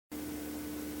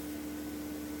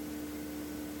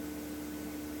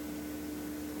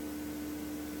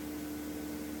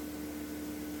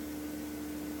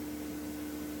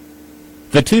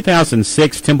The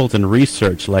 2006 Templeton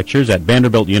Research Lectures at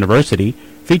Vanderbilt University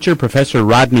feature Professor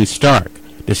Rodney Stark,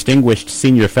 Distinguished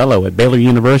Senior Fellow at Baylor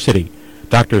University.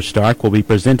 Dr. Stark will be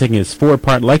presenting his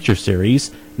four-part lecture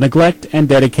series, Neglect and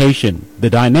Dedication, The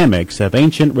Dynamics of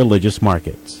Ancient Religious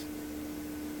Markets.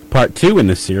 Part 2 in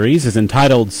the series is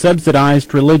entitled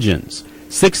Subsidized Religions,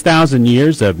 6,000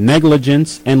 Years of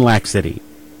Negligence and Laxity.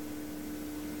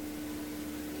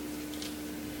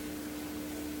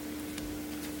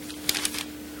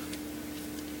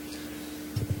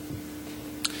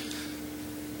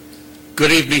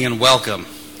 Good evening and welcome.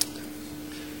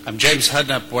 I'm James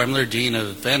Hudnut-Boimler, Dean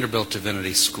of Vanderbilt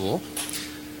Divinity School.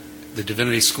 The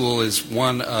Divinity School is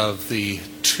one of the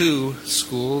two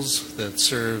schools that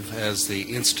serve as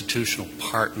the institutional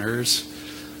partners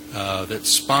that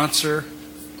sponsor,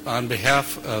 on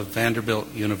behalf of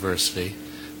Vanderbilt University,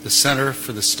 the Center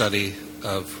for the Study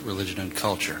of Religion and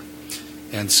Culture.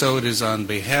 And so it is on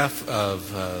behalf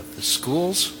of the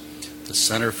schools, the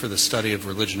Center for the Study of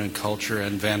Religion and Culture,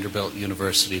 and Vanderbilt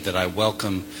University that I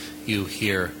welcome you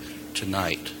here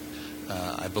tonight.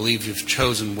 I believe you've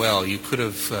chosen well. You could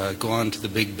have gone to the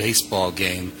big baseball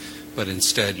game, but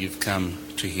instead you've come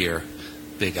to hear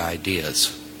big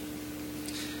ideas.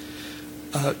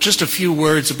 Just a few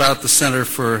words about the Center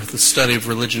for the Study of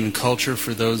Religion and Culture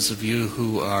for those of you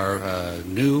who are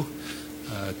new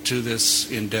to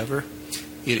this endeavor.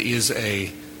 It is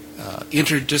a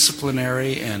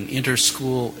interdisciplinary and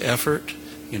interschool effort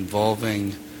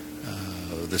involving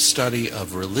the study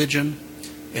of religion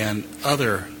and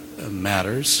other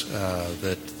matters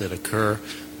that occur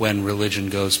when religion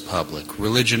goes public.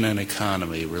 Religion and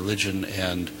economy, religion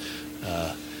and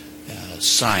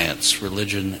science,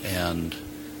 religion and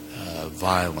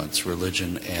violence,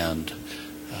 religion and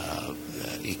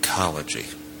ecology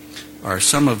are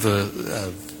some of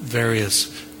the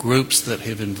various groups that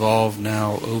have involved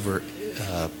now over,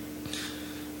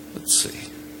 let's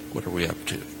see, what are we up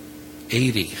to?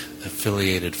 80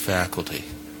 affiliated faculty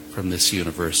from this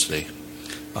university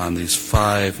on these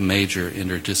 5 major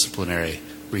interdisciplinary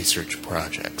research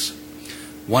projects.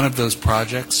 One of those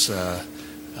projects,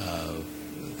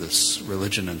 this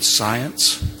religion and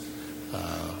science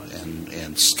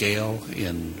and scale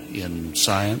in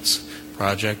science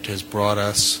project, has brought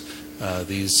us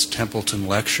these Templeton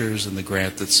lectures and the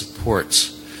grant that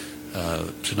supports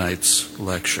tonight's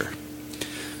lecture.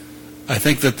 I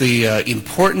think that the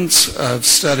importance of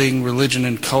studying religion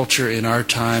and culture in our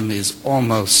time is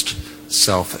almost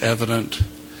self-evident,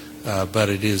 but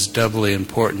it is doubly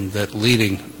important that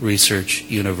leading research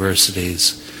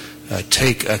universities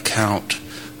take account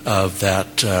of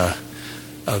that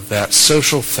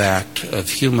social fact of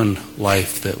human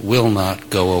life that will not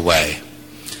go away.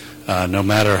 No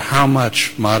matter how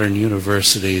much modern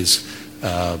universities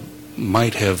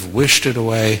might have wished it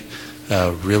away,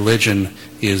 religion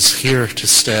is here to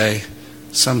stay,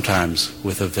 sometimes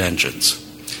with a vengeance.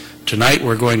 Tonight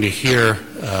we're going to hear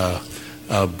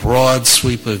a broad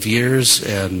sweep of years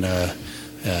and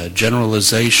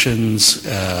generalizations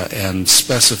and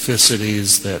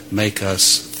specificities that make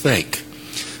us think.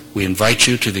 We invite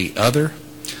you to the other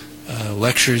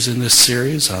lectures in this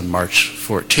series on March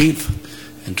 14th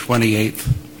and 28th.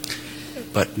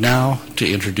 But now,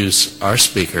 to introduce our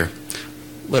speaker,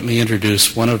 let me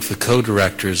introduce one of the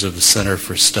co-directors of the Center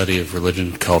for Study of Religion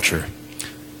and Culture,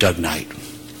 Doug Knight.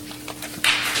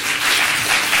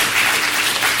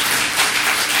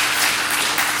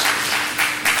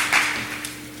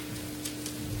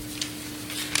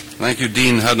 Thank you,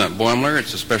 Dean Hudnut-Boimler.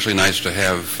 It's especially nice to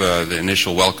have the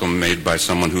initial welcome made by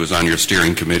someone who is on your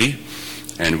steering committee,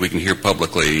 and we can hear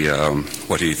publicly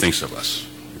what he thinks of us.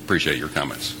 Appreciate your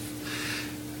comments.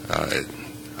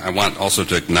 I want also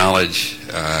to acknowledge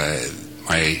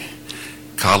my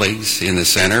colleagues in the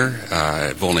center.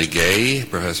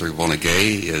 Professor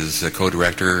Volney-Gay is a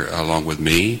co-director along with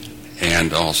me,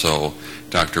 and also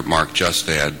Dr. Mark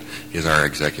Justad is our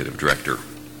executive director.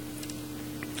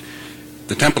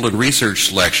 The Templeton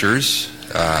Research Lectures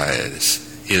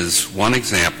is one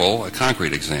example, a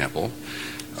concrete example,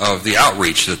 of the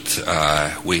outreach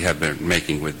that we have been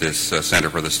making with this Center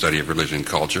for the Study of Religion and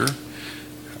Culture.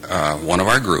 One of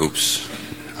our groups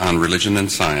on religion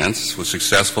and science was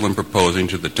successful in proposing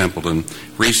to the Templeton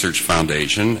Research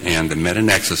Foundation and the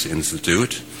Meta-Nexus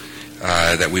Institute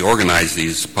that we organize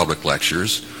these public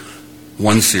lectures,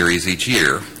 one series each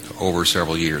year, over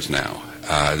several years now.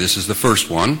 This is the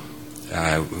first one.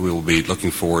 We will be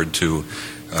looking forward to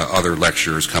other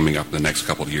lectures coming up in the next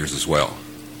couple of years as well.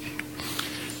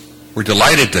 We're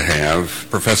delighted to have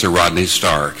Professor Rodney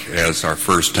Stark as our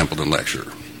first Templeton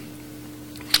lecturer.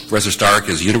 Professor Stark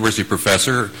is University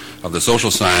Professor of the Social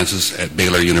Sciences at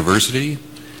Baylor University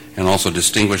and also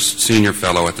Distinguished Senior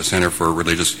Fellow at the Center for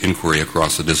Religious Inquiry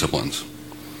across the disciplines.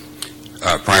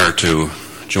 Prior to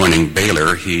joining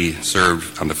Baylor, he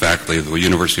served on the faculty of the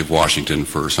University of Washington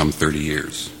for some 30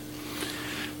 years.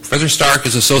 Professor Stark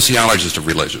is a sociologist of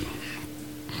religion,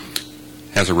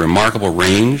 has a remarkable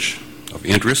range of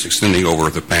interests extending over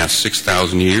the past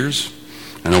 6,000 years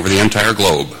and over the entire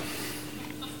globe.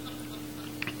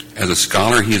 As a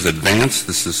scholar, he has advanced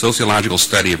the sociological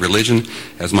study of religion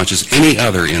as much as any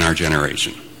other in our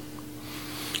generation.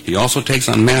 He also takes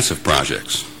on massive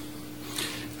projects.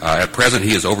 At present,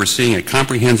 he is overseeing a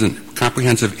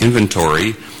comprehensive inventory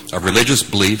of religious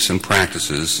beliefs and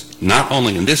practices, not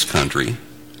only in this country,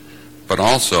 but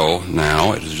also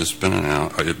now, it has just been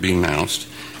being announced,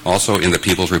 also in the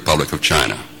People's Republic of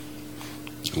China.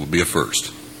 It will be a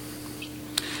first.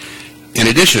 In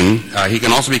addition, he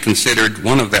can also be considered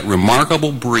one of that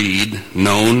remarkable breed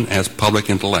known as public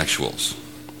intellectuals.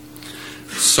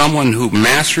 Someone who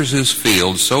masters his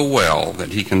field so well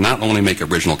that he can not only make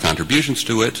original contributions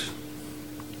to it,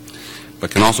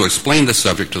 but can also explain the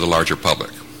subject to the larger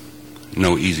public.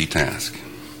 No easy task.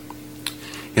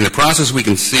 In the process, we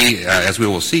can see, as we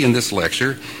will see in this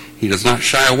lecture, he does not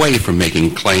shy away from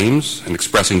making claims and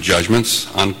expressing judgments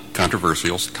on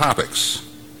controversial topics.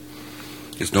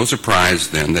 It's no surprise,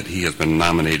 then, that he has been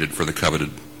nominated for the coveted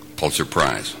Pulitzer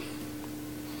Prize.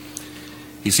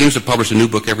 He seems to publish a new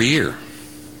book every year.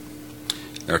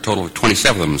 There are a total of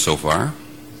 27 of them so far.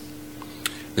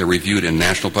 They're reviewed in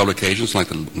national publications like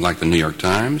the New York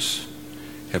Times,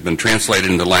 have been translated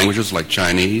into languages like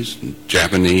Chinese,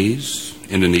 Japanese,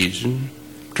 Indonesian,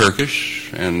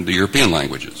 Turkish, and the European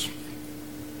languages.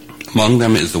 Among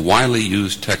them is the widely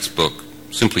used textbook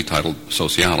simply titled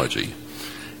Sociology,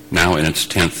 now in its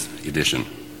 10th edition.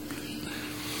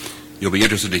 You'll be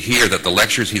interested to hear that the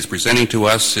lectures he's presenting to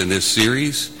us in this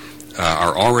series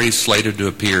are already slated to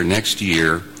appear next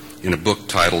year in a book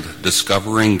titled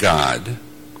Discovering God,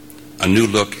 a new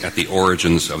look at the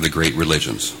origins of the great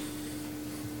religions.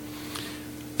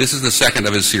 This is the second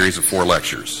of his series of 4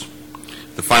 lectures.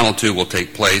 The final 2 will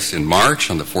take place in March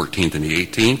on the 14th and the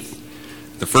 18th,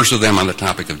 the first of them on the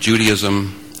topic of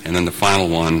Judaism, and then the final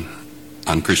one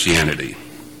on Christianity.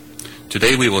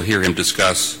 Today we will hear him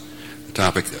discuss the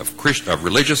topic of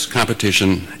religious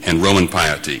competition and Roman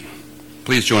piety.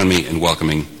 Please join me in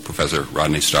welcoming Professor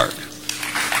Rodney Stark.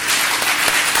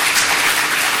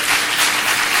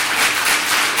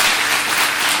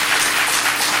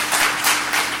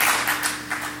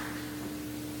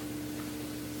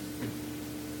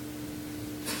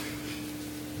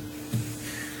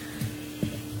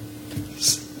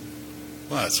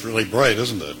 Well, it's really bright,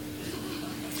 isn't it?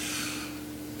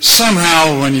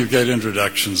 Somehow, when you get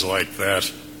introductions like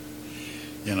that,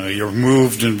 you know, you're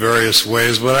moved in various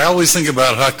ways, but I always think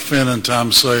about Huck Finn and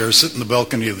Tom Sawyer sitting in the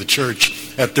balcony of the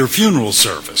church at their funeral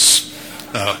service.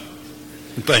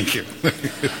 Thank you.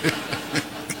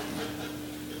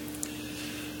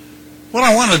 What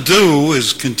I want to do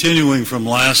is, continuing from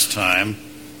last time,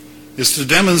 is to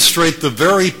demonstrate the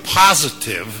very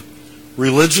positive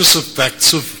religious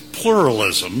effects of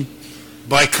pluralism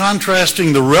by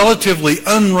contrasting the relatively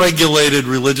unregulated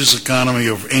religious economy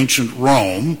of ancient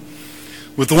Rome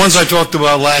with the ones I talked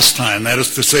about last time, that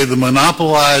is to say the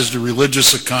monopolized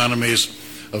religious economies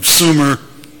of Sumer,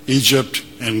 Egypt,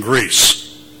 and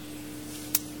Greece.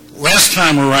 Last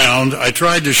time around, I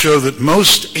tried to show that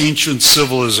most ancient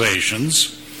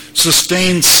civilizations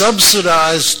sustained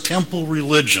subsidized temple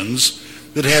religions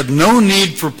that had no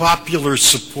need for popular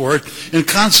support and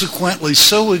consequently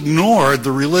so ignored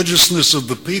the religiousness of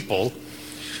the people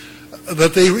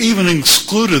that they even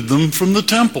excluded them from the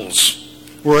temples,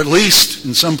 or at least,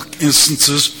 in some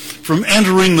instances, from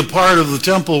entering the part of the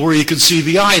temple where you could see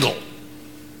the idol.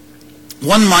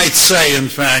 One might say, in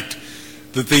fact,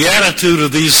 that the attitude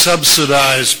of these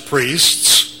subsidized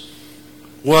priests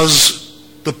was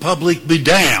the public be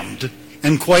damned,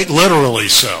 and quite literally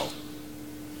so.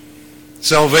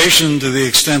 Salvation, to the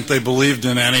extent they believed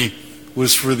in any,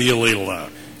 was for the elite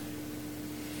alone.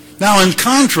 Now, in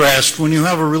contrast, when you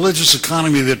have a religious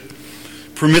economy that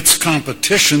permits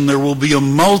competition, there will be a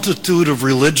multitude of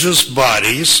religious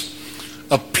bodies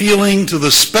appealing to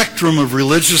the spectrum of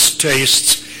religious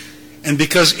tastes, and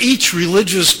because each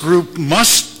religious group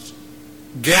must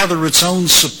gather its own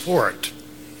support,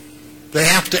 they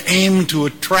have to aim to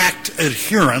attract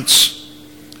adherents,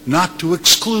 not to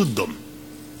exclude them.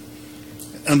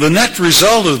 And the net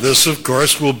result of this, of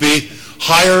course, will be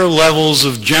higher levels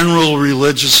of general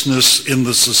religiousness in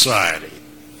the society.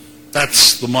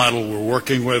 That's the model we're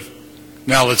working with.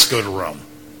 Now let's go to Rome.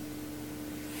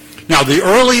 Now, the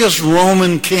earliest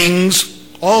Roman kings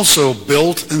also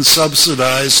built and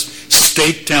subsidized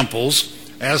state temples,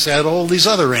 as had all these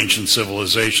other ancient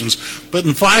civilizations. But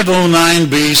in 509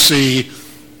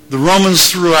 BC, the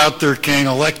Romans threw out their king,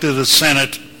 elected a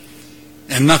senate,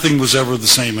 and nothing was ever the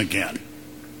same again.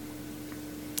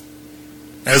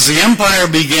 As the empire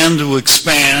began to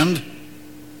expand,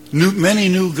 many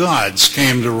new gods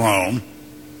came to Rome,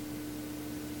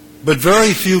 but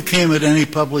very few came at any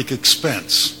public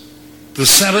expense. The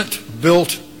Senate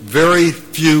built very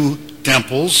few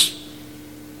temples.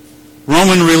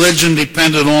 Roman religion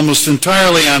depended almost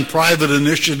entirely on private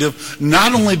initiative,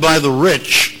 not only by the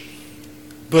rich,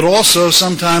 but also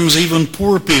sometimes even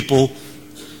poor people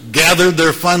gathered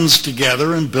their funds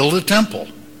together and built a temple.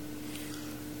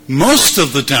 Most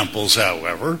of the temples,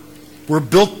 however, were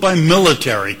built by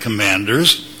military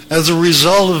commanders as a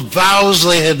result of vows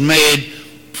they had made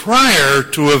prior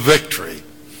to a victory.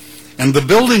 And the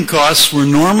building costs were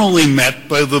normally met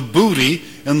by the booty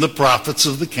and the profits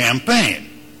of the campaign.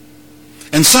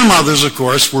 And some others, of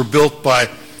course, were built by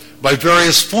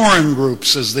various foreign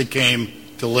groups as they came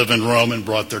to live in Rome and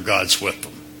brought their gods with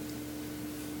them.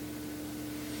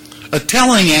 A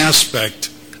telling aspect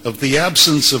of the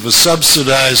absence of a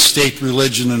subsidized state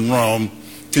religion in Rome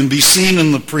can be seen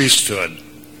in the priesthood.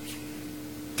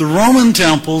 The Roman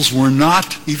temples were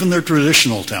not, even their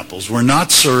traditional temples, were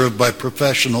not served by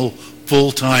professional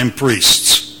full-time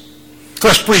priests. Of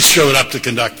course, priests showed up to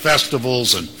conduct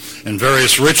festivals and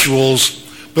various rituals,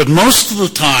 but most of the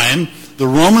time, the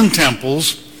Roman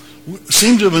temples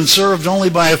seemed to have been served only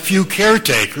by a few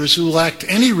caretakers who lacked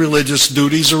any religious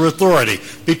duties or authority.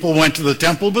 People went to the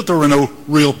temple, but there were no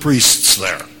real priests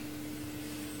there.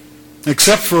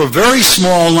 Except for a very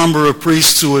small number of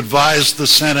priests who advised the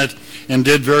Senate and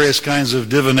did various kinds of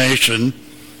divination,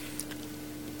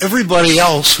 everybody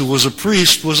else who was a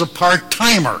priest was a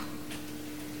part-timer.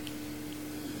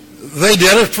 They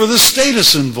did it for the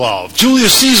status involved.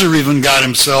 Julius Caesar even got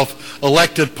himself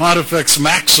elected Pontifex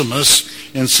Maximus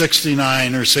in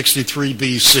 69 or 63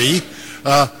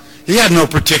 BC. He had no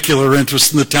particular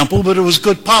interest in the temple, but it was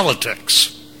good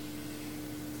politics.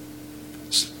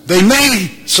 They may,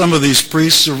 some of these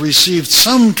priests, have received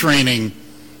some training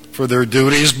for their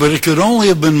duties, but it could only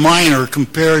have been minor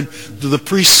compared to the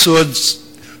priesthoods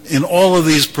in all of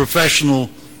these professional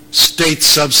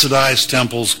state-subsidized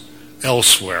temples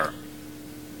elsewhere.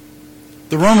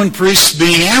 The Roman priests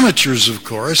being amateurs, of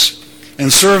course,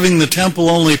 and serving the temple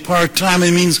only part-time,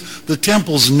 it means the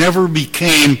temples never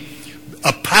became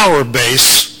a power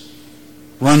base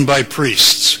run by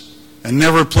priests and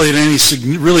never played any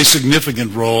really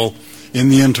significant role in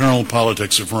the internal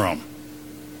politics of Rome.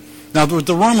 Now, what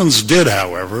the Romans did,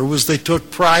 however, was they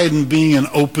took pride in being an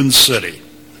open city.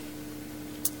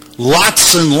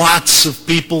 Lots and lots of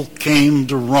people came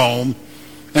to Rome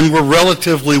and were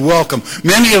relatively welcome.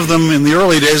 Many of them in the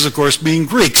early days, of course, being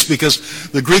Greeks, because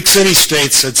the Greek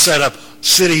city-states had set up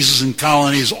cities and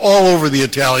colonies all over the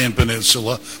Italian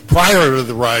peninsula prior to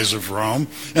the rise of Rome.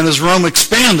 And as Rome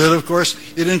expanded, of course,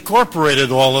 it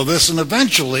incorporated all of this, and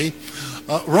eventually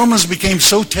Romans became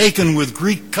so taken with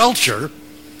Greek culture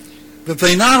that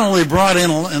they not only brought in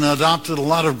and adopted a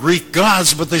lot of Greek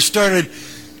gods, but they started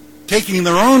taking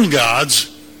their own gods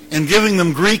and giving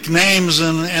them Greek names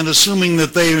and assuming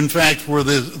that they, in fact, were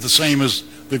the same as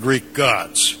the Greek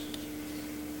gods.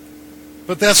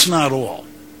 But that's not all.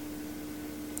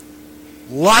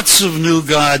 Lots of new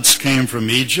gods came from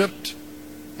Egypt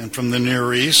and from the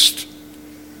Near East.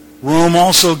 Rome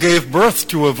also gave birth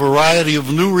to a variety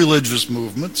of new religious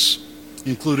movements,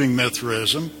 including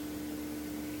Mithraism.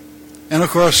 And, of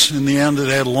course, in the end, it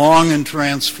had long and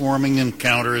transforming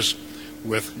encounters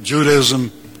with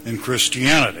Judaism and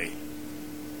Christianity.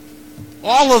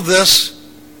 All of this,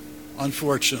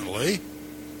 unfortunately,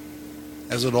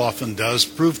 as it often does,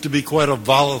 proved to be quite a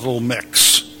volatile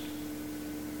mix.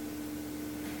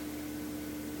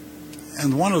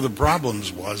 And one of the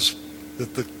problems was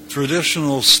that the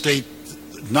traditional state,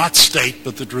 not state,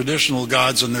 but the traditional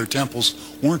gods and their temples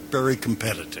weren't very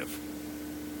competitive.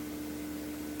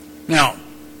 Now,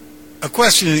 a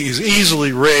question is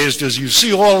easily raised as you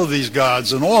see all of these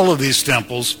gods and all of these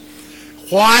temples.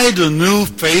 Why do new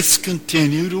faiths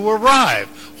continue to arrive?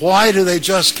 Why do they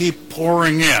just keep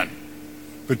pouring in,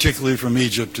 particularly from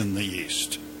Egypt and the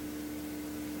East?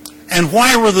 And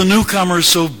why were the newcomers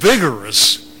so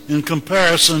vigorous in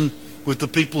comparison with the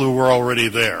people who were already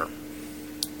there?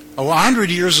 100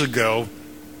 years ago,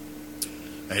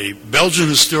 a Belgian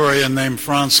historian named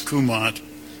Frans Koumont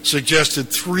suggested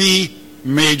three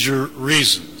major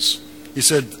reasons. He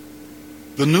said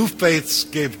the new faiths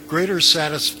gave greater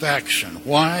satisfaction.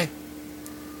 Why?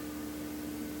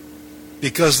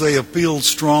 because they appealed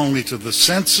strongly to the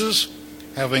senses,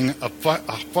 having a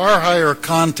far higher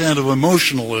content of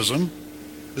emotionalism,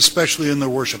 especially in their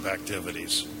worship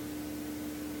activities.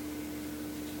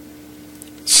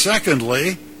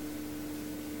 Secondly,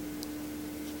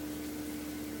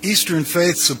 Eastern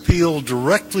faiths appeal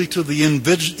directly to the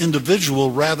individual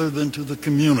rather than to the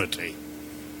community,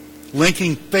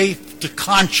 linking faith to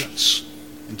conscience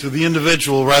and to the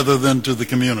individual rather than to the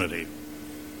community.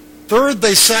 Third,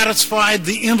 they satisfied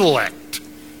the intellect.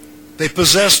 They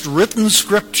possessed written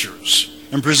scriptures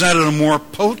and presented a more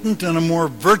potent and a more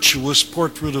virtuous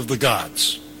portrait of the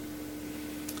gods.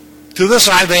 To this,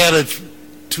 I've added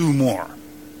two more.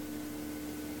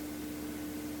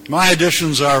 My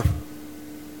additions are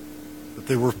that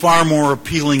they were far more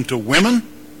appealing to women,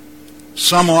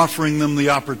 some offering them the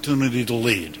opportunity to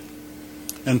lead.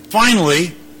 And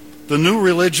finally, the new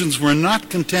religions were not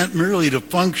content merely to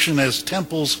function as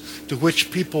temples to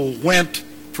which people went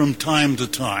from time to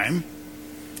time,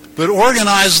 but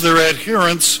organized their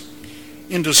adherents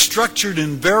into structured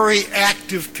and very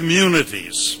active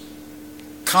communities,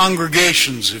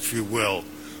 congregations, if you will,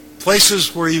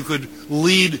 places where you could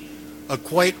lead a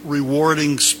quite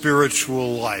rewarding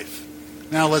spiritual life.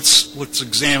 Now let's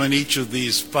examine each of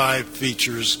these 5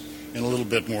 features in a little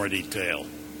bit more detail.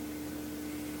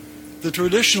 The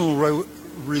traditional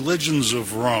religions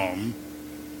of Rome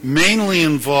mainly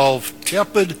involve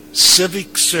tepid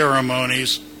civic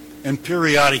ceremonies and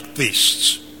periodic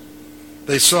feasts.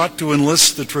 They sought to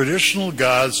enlist the traditional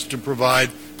gods to provide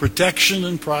protection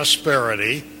and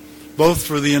prosperity, both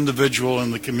for the individual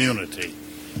and the community.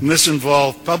 And this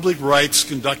involved public rites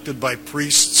conducted by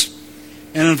priests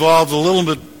and involved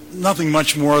nothing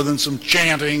much more than some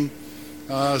chanting,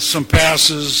 some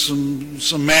passes,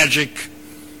 some magic,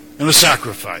 and a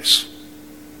sacrifice.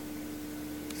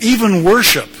 Even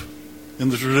worship in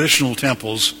the traditional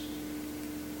temples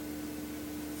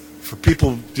for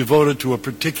people devoted to a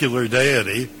particular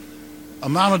deity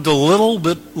amounted to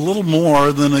little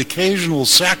more than an occasional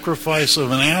sacrifice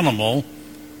of an animal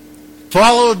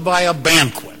followed by a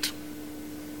banquet.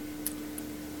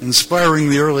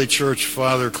 Inspiring the early church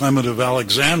father Clement of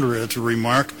Alexandria to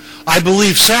remark, "I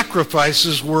believe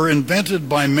sacrifices were invented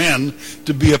by men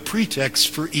to be a pretext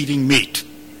for eating meat."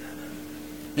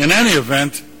 In any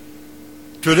event,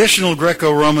 traditional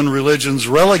Greco-Roman religions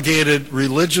relegated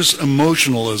religious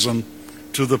emotionalism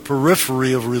to the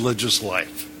periphery of religious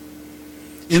life.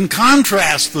 In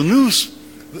contrast, the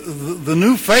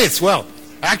new faiths, well,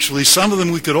 actually some of them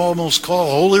we could almost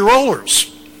call holy rollers.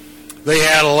 They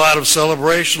had a lot of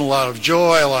celebration, a lot of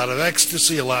joy, a lot of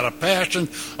ecstasy, a lot of passion,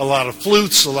 a lot of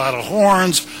flutes, a lot of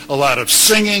horns, a lot of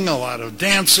singing, a lot of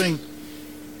dancing.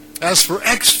 As for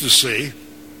ecstasy,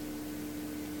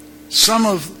 some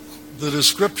of the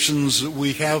descriptions that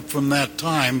we have from that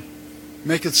time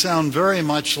make it sound very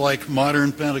much like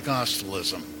modern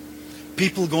Pentecostalism.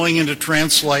 People going into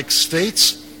trance-like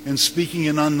states and speaking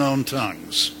in unknown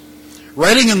tongues.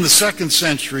 Writing in the 2nd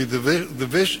century,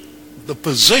 the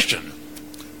position,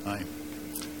 I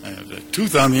have a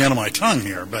tooth on the end of my tongue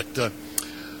here, but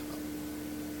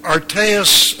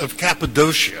Artaeus of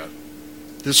Cappadocia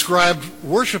described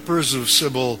worshippers of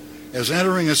Cybele as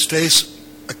entering a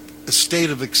state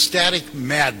of ecstatic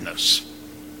madness.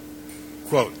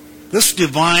 Quote, "This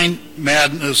divine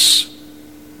madness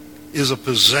is a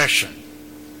possession,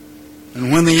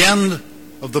 and when the end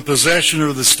of the possession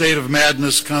or the state of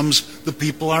madness comes, the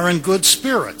people are in good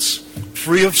spirits,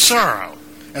 free of sorrow,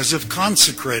 as if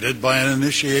consecrated by an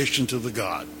initiation to the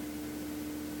god."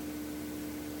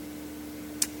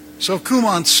 So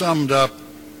Cumont summed up,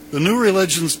 the new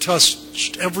religions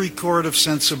touched every chord of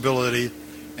sensibility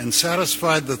and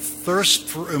satisfied the thirst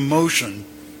for emotion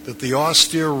that the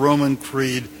austere Roman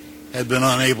creed had been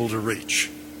unable to reach.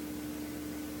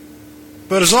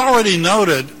 But as already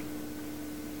noted,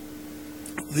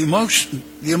 the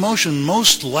emotion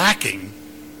most lacking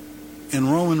in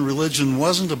Roman religion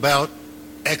wasn't about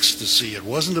ecstasy, it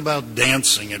wasn't about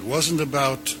dancing, it wasn't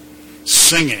about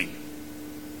singing.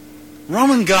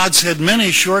 Roman gods had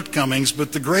many shortcomings,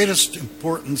 but the greatest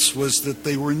importance was that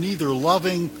they were neither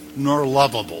loving nor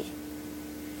lovable.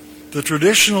 The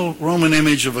traditional Roman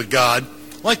image of a god,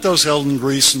 like those held in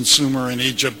Greece and Sumer and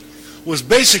Egypt, was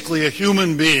basically a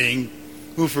human being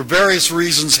who for various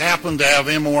reasons happened to have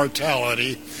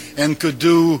immortality and could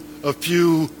do a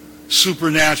few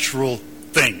supernatural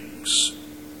things.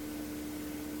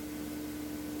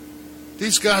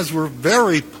 These gods were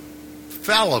very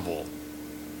fallible,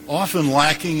 often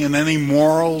lacking in any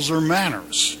morals or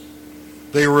manners.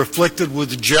 They were afflicted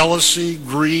with jealousy,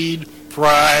 greed,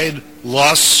 pride,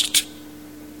 lust.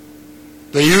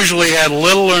 They usually had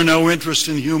little or no interest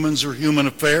in humans or human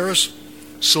affairs.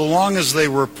 So long as they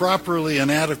were properly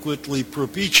and adequately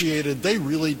propitiated, they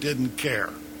really didn't care.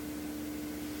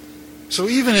 So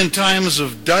even in times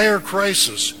of dire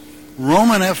crisis,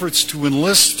 Roman efforts to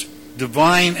enlist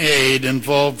divine aid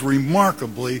involved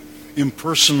remarkably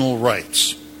impersonal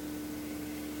rites.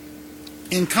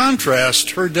 In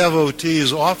contrast, her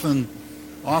devotees often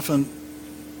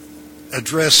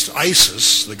addressed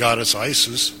Isis, the goddess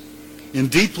Isis, in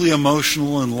deeply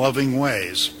emotional and loving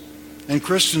ways. And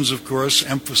Christians, of course,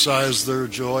 emphasize their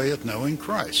joy at knowing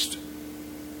Christ.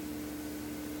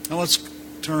 Now let's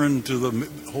turn to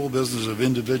the whole business of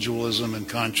individualism and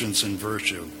conscience and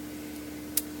virtue.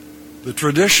 The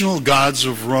traditional gods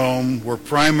of Rome were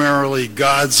primarily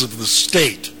gods of the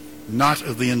state, not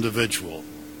of the individual.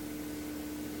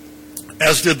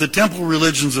 As did the temple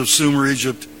religions of Sumer,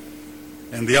 Egypt,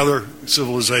 and the other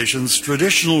civilizations,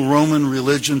 traditional Roman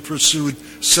religion pursued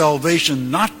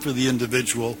salvation not for the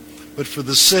individual, but for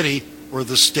the city or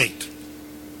the state.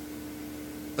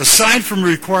 Aside from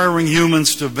requiring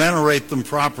humans to venerate them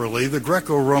properly, the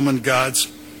Greco-Roman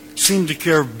gods seemed to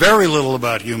care very little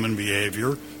about human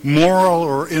behavior, moral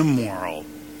or immoral.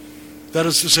 That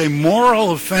is to say,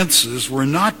 moral offenses were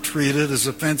not treated as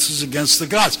offenses against the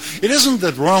gods. It isn't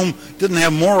that Rome didn't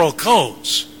have moral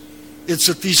codes. It's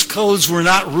that these codes were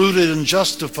not rooted and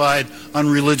justified on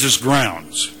religious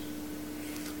grounds.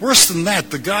 Worse than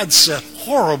that, the gods set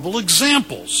horrible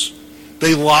examples.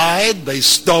 They lied, they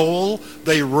stole,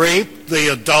 they raped, they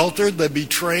adulterated, they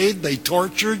betrayed, they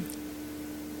tortured.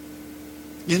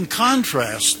 In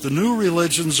contrast, the new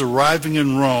religions arriving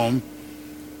in Rome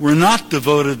were not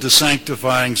devoted to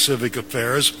sanctifying civic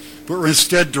affairs, but were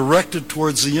instead directed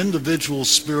towards the individual's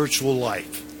spiritual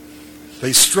life.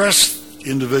 They stressed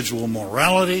individual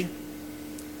morality,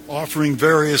 offering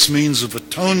various means of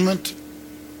atonement.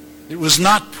 It was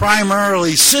not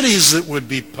primarily cities that would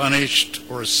be punished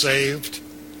or saved.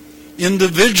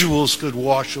 Individuals could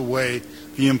wash away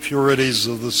the impurities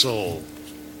of the soul.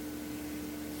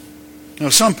 Now,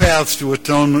 some paths to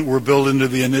atonement were built into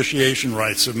the initiation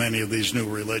rites of many of these new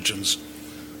religions,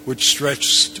 which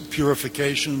stretched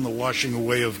purification and the washing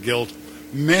away of guilt.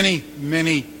 Many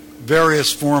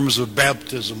various forms of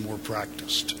baptism were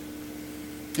practiced.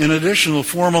 In addition,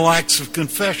 formal acts of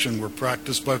confession were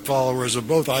practiced by followers of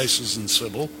both Isis and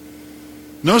Cybele.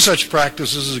 No such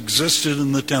practices existed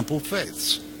in the temple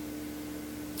faiths.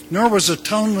 Nor was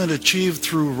atonement achieved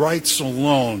through rites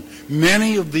alone.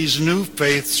 Many of these new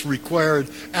faiths required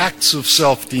acts of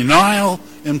self-denial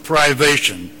and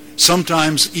privation,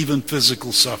 sometimes even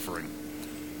physical suffering.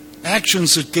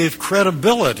 Actions that gave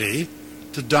credibility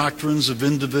to doctrines of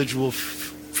individual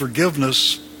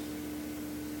forgiveness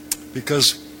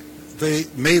because they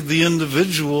made the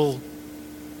individual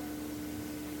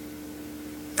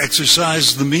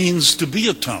exercise the means to be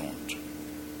atoned.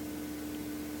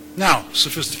 Now,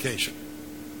 sophistication.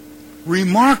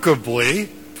 Remarkably,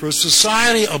 for a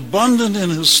society abundant in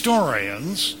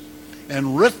historians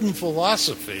and written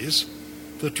philosophies,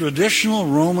 the traditional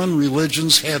Roman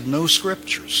religions had no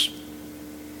scriptures.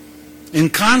 In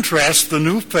contrast, the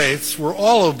new faiths were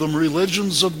all of them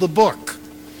religions of the book.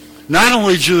 Not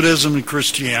only Judaism and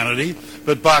Christianity,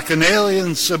 but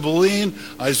Bacchanalian, Sibylline,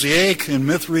 Isaic, and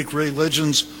Mithric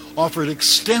religions offered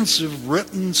extensive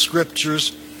written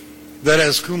scriptures that,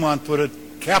 as Kuman put it,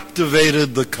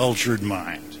 captivated the cultured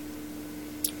mind.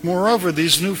 Moreover,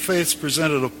 these new faiths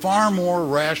presented a far more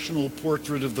rational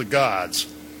portrait of the gods.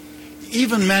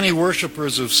 Even many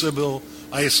worshippers of Cybele,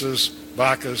 Isis,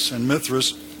 Bacchus, and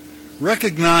Mithras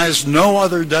recognized no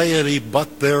other deity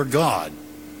but their God.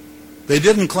 They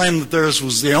didn't claim that theirs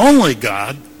was the only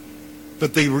God,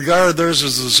 but they regarded theirs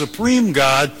as the supreme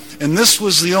God, and this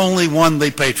was the only one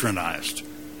they patronized.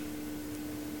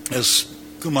 As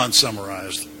Kuman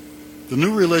summarized, the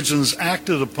new religions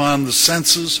acted upon the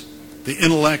senses, the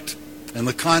intellect, and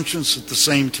the conscience at the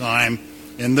same time,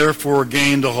 and therefore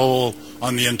gained a hold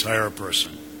on the entire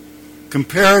person.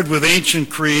 Compared with ancient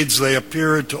creeds, they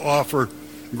appeared to offer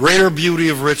greater beauty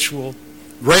of ritual,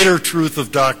 greater truth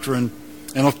of doctrine,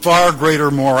 and a far greater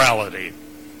morality.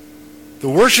 The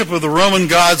worship of the Roman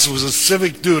gods was a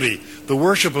civic duty. The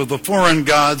worship of the foreign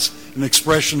gods, an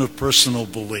expression of personal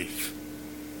belief.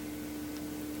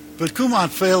 But Kuman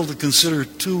failed to consider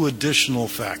two additional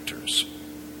factors.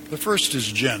 The first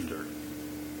is gender.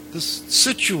 The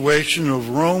situation of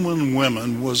Roman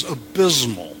women was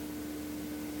abysmal,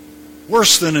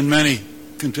 worse than in many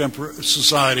contemporary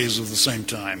societies of the same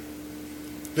time.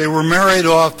 They were married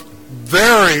off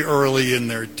very early in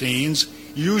their teens,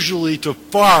 usually to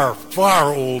far,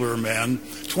 far older men.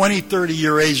 20,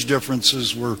 30-year age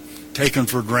differences were taken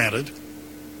for granted.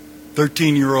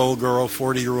 13-year-old girl,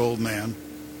 40-year-old man.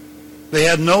 They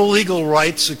had no legal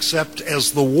rights except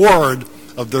as the ward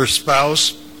of their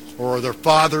spouse or their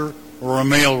father or a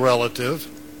male relative.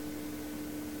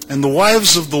 And the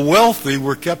wives of the wealthy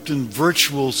were kept in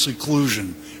virtual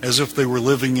seclusion, as if they were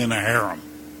living in a harem.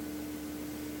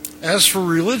 As for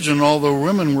religion, although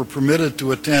women were permitted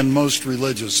to attend most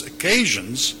religious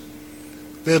occasions,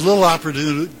 they had little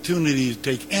opportunity to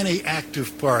take any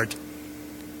active part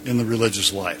in the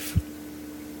religious life.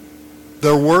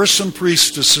 There were some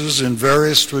priestesses in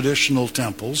various traditional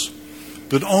temples,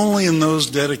 but only in those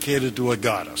dedicated to a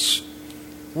goddess.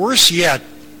 Worse yet,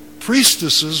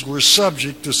 priestesses were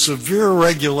subject to severe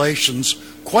regulations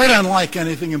quite unlike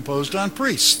anything imposed on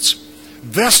priests.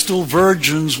 Vestal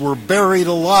virgins were buried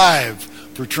alive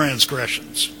for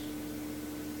transgressions.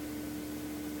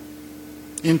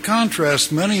 In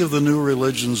contrast, many of the new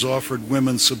religions offered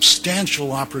women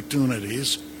substantial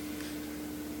opportunities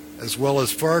as well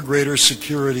as far greater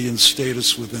security and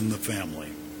status within the family.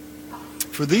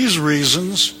 For these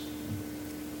reasons,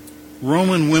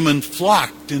 Roman women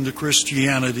flocked into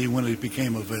Christianity when it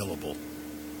became available.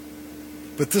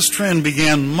 But this trend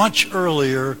began much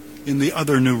earlier in the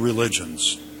other new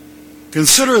religions.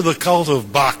 Consider the cult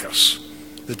of Bacchus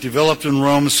that developed in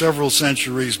Rome several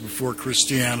centuries before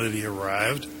Christianity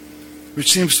arrived,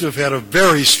 which seems to have had a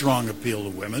very strong appeal to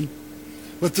women.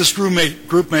 What this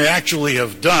group may actually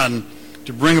have done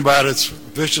to bring about its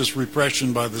vicious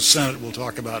repression by the Senate, we'll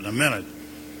talk about in a minute.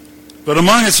 But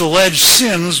among its alleged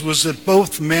sins was that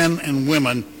both men and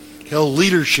women held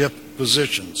leadership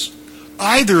positions.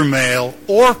 Either male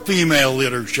or female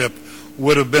leadership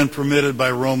would have been permitted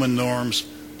by Roman norms,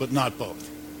 but not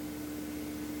both.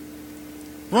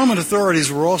 Roman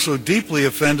authorities were also deeply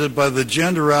offended by the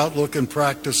gender outlook and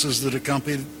practices that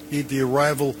accompanied the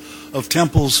arrival of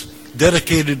temples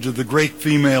dedicated to the great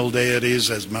female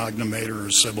deities as Magna Mater or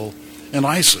Sybil and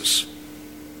Isis.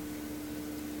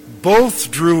 Both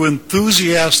drew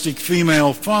enthusiastic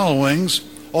female followings,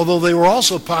 although they were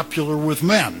also popular with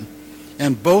men,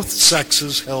 and both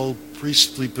sexes held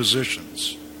priestly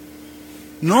positions.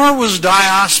 Nor was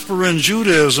diasporan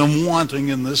Judaism wanting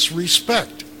in this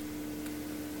respect.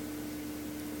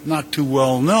 Not too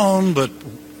well known, but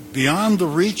beyond the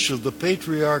reach of the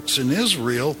patriarchs in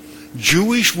Israel,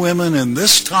 Jewish women in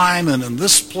this time and in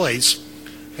this place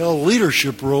held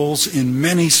leadership roles in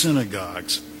many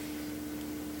synagogues,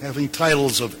 having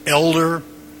titles of elder,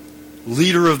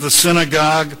 leader of the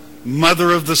synagogue,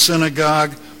 mother of the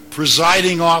synagogue,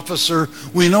 presiding officer.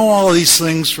 We know all of these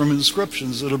things from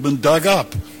inscriptions that have been dug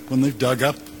up when they've dug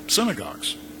up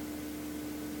synagogues.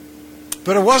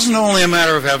 But it wasn't only a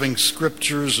matter of having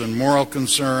scriptures and moral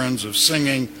concerns, of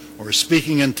singing or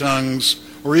speaking in tongues,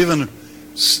 or even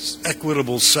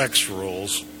equitable sex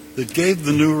roles that gave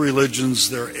the new religions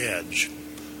their edge.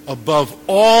 Above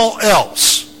all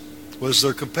else was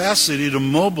their capacity to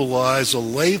mobilize a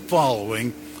lay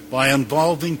following by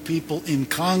involving people in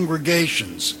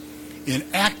congregations, in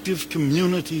active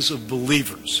communities of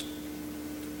believers.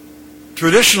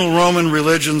 Traditional Roman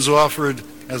religions offered,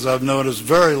 as I've noticed,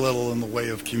 very little in the way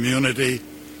of community.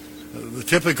 The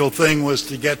typical thing was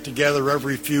to get together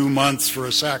every few months for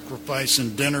a sacrifice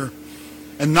and dinner,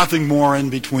 and nothing more in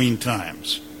between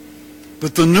times.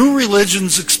 But the new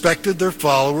religions expected their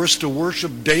followers to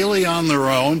worship daily on their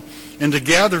own and to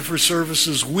gather for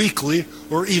services weekly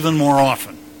or even more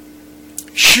often.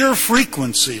 Sheer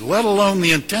frequency, let alone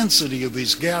the intensity of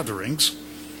these gatherings,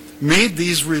 made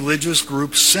these religious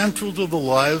groups central to the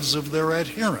lives of their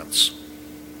adherents.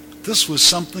 This was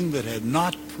something that had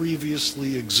not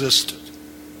previously existed.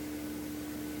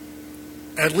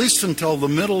 At least until the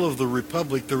middle of the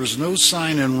Republic, there was no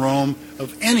sign in Rome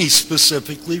of any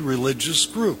specifically religious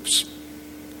groups.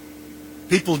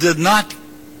 People did not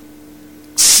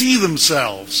see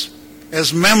themselves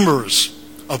as members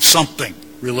of something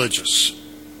religious.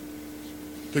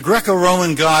 The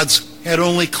Greco-Roman gods had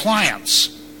only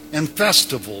clients and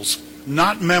festivals,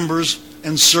 not members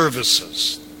and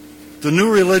services. The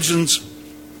new religions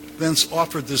then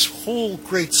offered this whole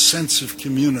great sense of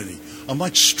community, a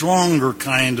much stronger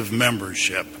kind of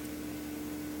membership.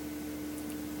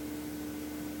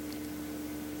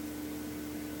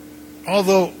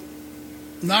 Although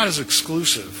not as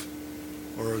exclusive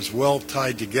or as well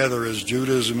tied together as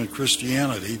Judaism and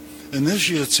Christianity,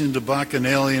 initiates into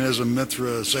Bacchanalianism,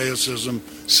 Mithraism,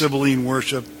 Sibylline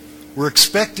worship were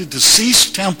expected to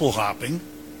cease temple hopping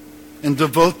and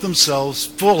devote themselves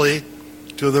fully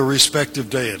to their respective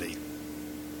deity.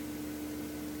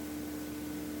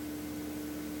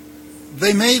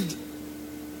 They made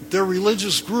their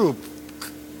religious group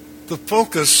the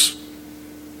focus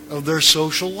of their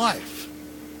social life.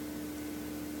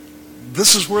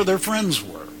 this is where their friends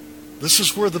were. This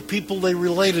is where the people they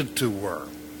related to were.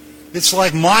 It's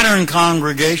like modern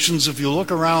congregations. If you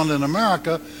look around in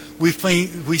America, we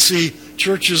see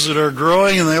churches that are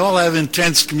growing and they all have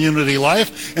intense community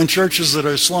life, and churches that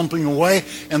are slumping away,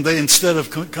 and they, instead of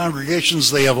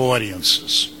congregations, they have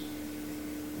audiences.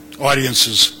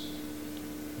 Audiences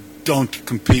don't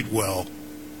compete well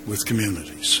with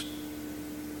communities.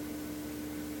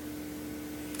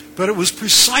 But it was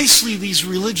precisely these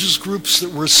religious groups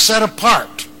that were set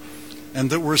apart and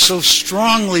that were so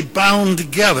strongly bound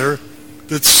together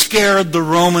that scared the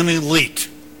Roman elite.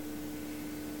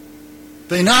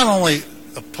 They not only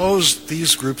opposed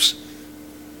these groups,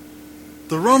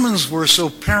 the Romans were so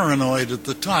paranoid at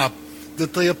the top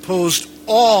that they opposed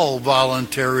all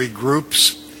voluntary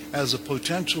groups as a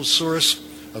potential source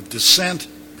of dissent,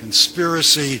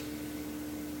 conspiracy.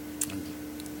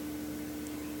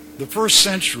 The first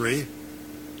century,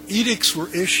 edicts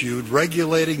were issued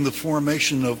regulating the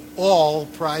formation of all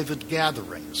private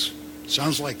gatherings.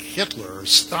 Sounds like Hitler or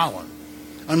Stalin.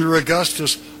 Under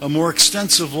Augustus, a more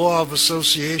extensive law of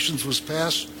associations was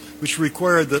passed, which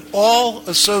required that all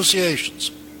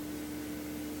associations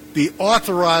be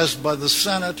authorized by the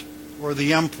Senate or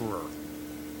the emperor.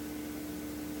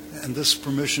 And this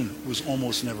permission was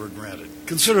almost never granted.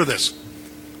 Consider this.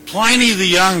 Pliny the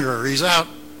Younger, he's out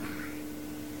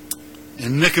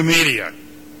in Nicomedia.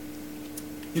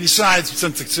 He decides,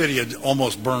 since the city had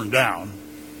almost burned down,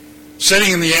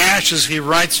 sitting in the ashes, he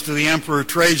writes to the Emperor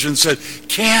Trajan and said,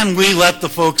 can we let the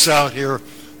folks out here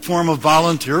form a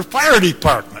volunteer fire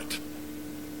department?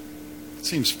 It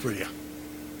seems pretty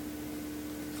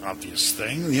obvious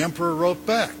thing. The Emperor wrote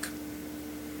back,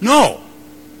 no.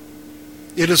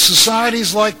 It is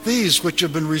societies like these which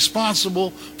have been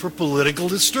responsible for political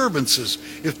disturbances.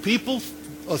 If people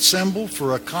assemble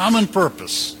for a common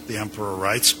purpose, the Emperor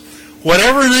writes,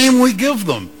 whatever name we give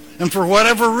them, and for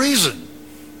whatever reason,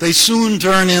 they soon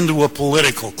turn into a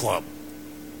political club.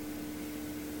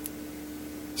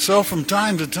 So from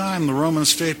time to time, the Roman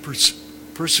state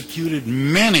persecuted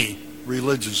many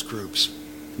religious groups,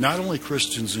 not only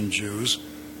Christians and Jews,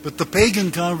 but the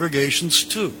pagan congregations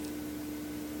too.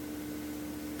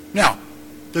 Now,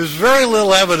 there's very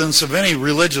little evidence of any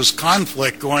religious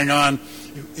conflict going on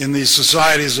in these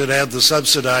societies that had the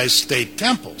subsidized state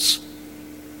temples.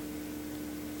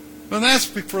 But that's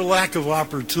for lack of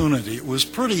opportunity. It was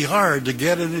pretty hard to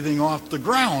get anything off the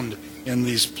ground in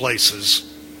these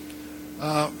places.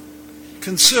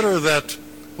 Consider that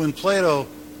when Plato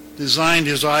designed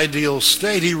his ideal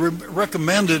state, he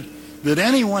recommended that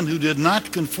anyone who did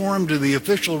not conform to the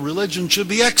official religion should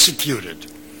be executed.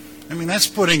 I mean, that's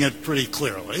putting it pretty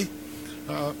clearly.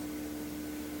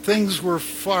 Things were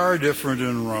far different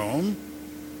in Rome.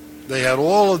 They had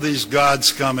all of these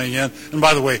gods coming in. And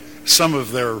by the way, some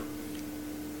of their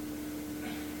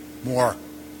more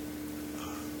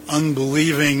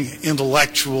unbelieving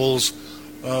intellectuals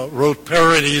wrote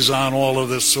parodies on all of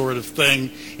this sort of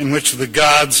thing, in which the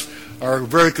gods are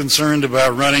very concerned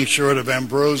about running short of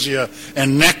ambrosia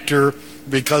and nectar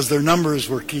because their numbers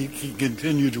were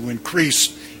continued to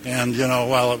increase. And, you know,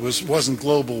 while it wasn't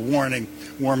global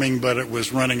warming, but it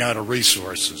was running out of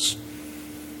resources.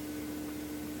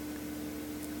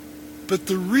 But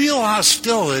the real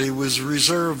hostility was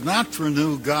reserved not for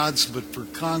new gods, but for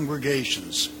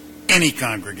congregations, any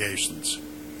congregations.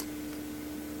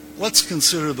 Let's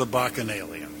consider the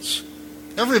Bacchanalians.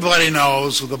 Everybody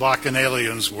knows who the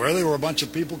Bacchanalians were. They were a bunch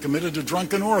of people committed to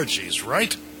drunken orgies,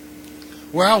 right?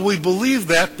 Well, we believe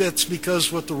that. That's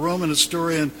because what the Roman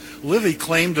historian Livy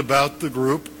claimed about the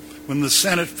group when the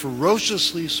Senate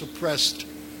ferociously suppressed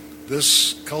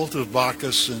this cult of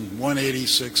Bacchus in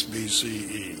 186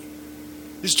 BCE.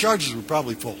 These charges were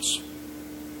probably false.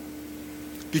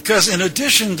 Because in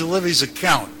addition to Livy's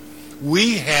account,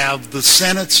 we have the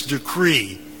Senate's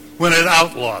decree when it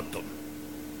outlawed them.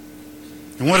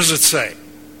 And what does it say?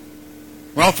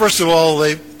 Well, first of all,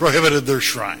 they prohibited their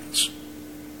shrines.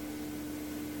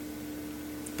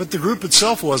 But the group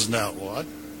itself wasn't outlawed.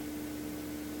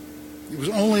 It was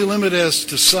only limited as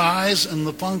to size and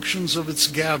the functions of its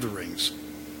gatherings.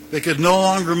 They could no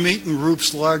longer meet in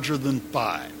groups larger than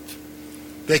 5.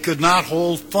 They could not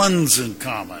hold funds in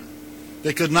common.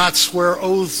 They could not swear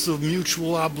oaths of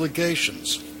mutual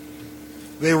obligations.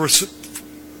 They were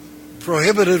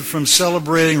prohibited from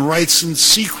celebrating rites in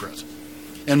secret.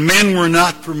 And men were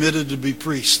not permitted to be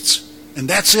priests. And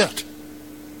that's it.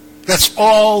 That's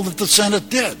all that the Senate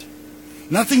did.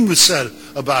 Nothing was said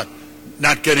about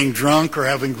not getting drunk or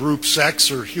having group sex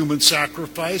or human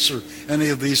sacrifice or any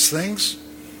of these things.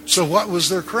 So what was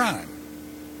their crime?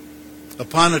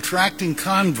 Upon attracting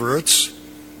converts,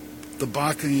 the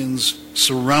Bacchians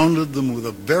surrounded them with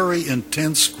a very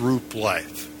intense group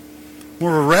life.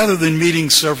 Moreover, rather than meeting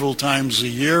several times a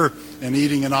year and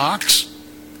eating an ox,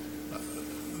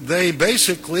 they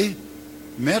basically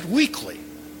met weekly.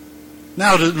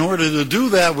 Now, in order to do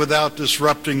that without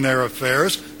disrupting their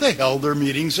affairs, they held their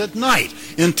meetings at night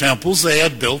in temples they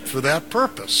had built for that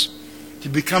purpose. To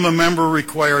become a member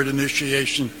required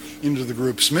initiation into the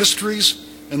group's mysteries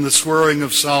and the swearing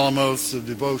of solemn oaths of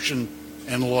devotion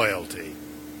and loyalty.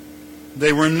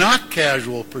 They were not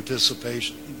casual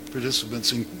participants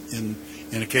in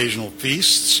occasional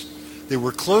feasts. They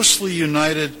were closely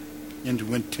united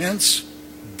into intense,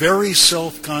 very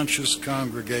self-conscious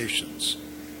congregations.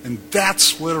 And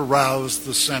that's what aroused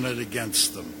the Senate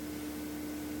against them.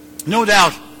 No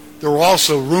doubt there were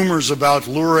also rumors about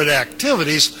lurid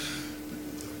activities.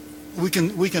 We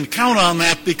can count on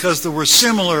that because there were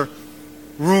similar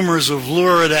rumors of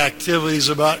lurid activities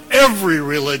about every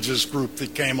religious group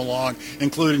that came along,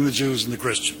 including the Jews and the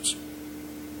Christians.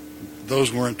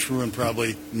 Those weren't true, and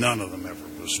probably none of them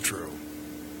ever was true.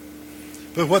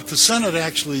 But what the Senate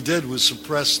actually did was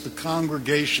suppress the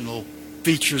congregational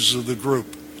features of the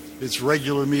group, its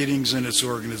regular meetings, and its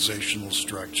organizational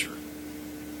structure.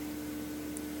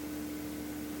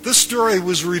 This story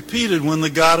was repeated when the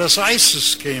goddess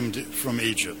Isis came from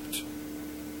Egypt.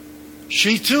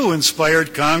 She too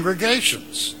inspired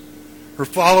congregations. Her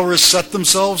followers set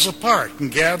themselves apart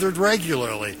and gathered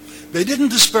regularly. They didn't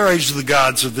disparage the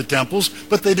gods of the temples,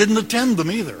 but they didn't attend them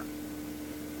either.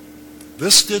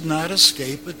 This did not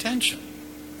escape attention.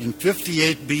 In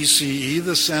 58 BCE,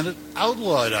 the Senate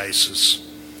outlawed Isis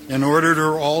and ordered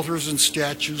her altars and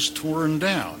statues torn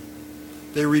down.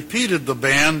 They repeated the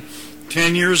ban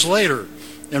 10 years later,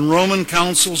 and Roman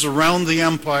councils around the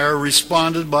empire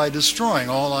responded by destroying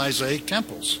all Isaic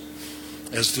temples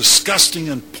as disgusting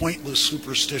and pointless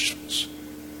superstitions.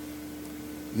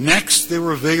 Next, they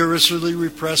were vigorously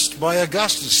repressed by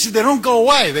Augustus. See, they don't go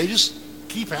away. They just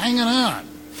keep hanging on.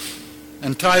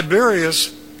 And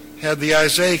Tiberius had the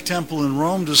Isaic temple in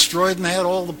Rome destroyed and had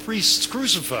all the priests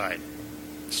crucified.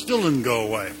 Still didn't go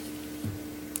away.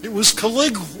 It was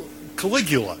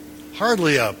Caligula,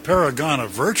 hardly a paragon of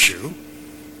virtue,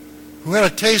 who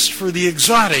had a taste for the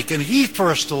exotic, and he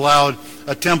first allowed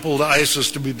a temple to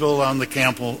Isis to be built on the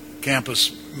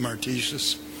campus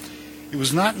Martius. It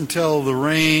was not until the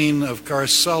reign of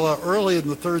Caracalla early in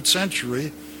the 3rd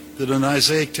century that an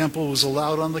Isaic temple was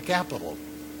allowed on the Capitol.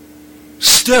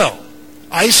 Still,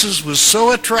 Isis was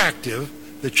so attractive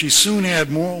that she soon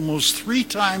had almost 3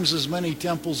 times as many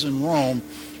temples in Rome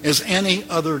as any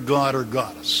other god or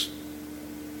goddess.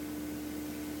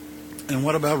 And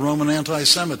what about Roman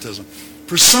anti-Semitism?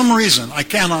 For some reason, I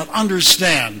cannot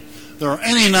understand, there are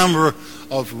any number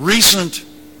of recent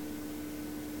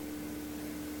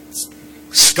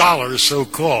scholars,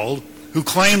 so-called, who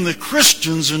claim that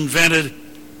Christians invented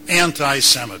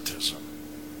anti-Semitism.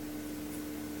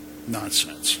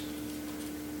 Nonsense.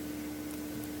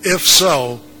 If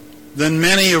so, then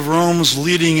many of Rome's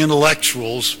leading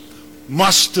intellectuals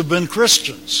must have been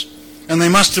Christians. And they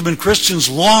must have been Christians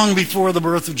long before the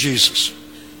birth of Jesus.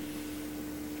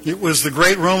 It was the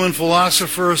great Roman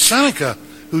philosopher Seneca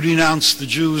who denounced the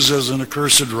Jews as an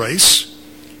accursed race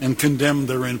and condemned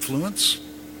their influence.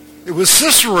 It was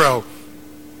Cicero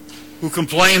who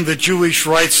complained that Jewish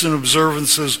rites and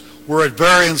observances were at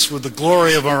variance with the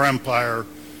glory of our empire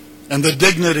and the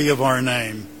dignity of our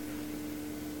name.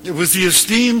 It was the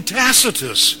esteemed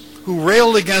Tacitus who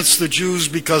railed against the Jews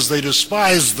because they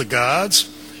despised the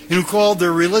gods, and who called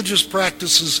their religious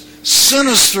practices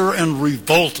sinister and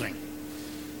revolting.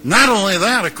 Not only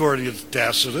that, according to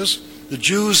Tacitus, the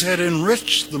Jews had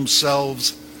enriched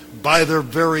themselves by their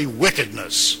very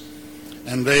wickedness,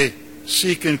 and they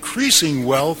seek increasing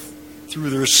wealth through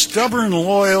their stubborn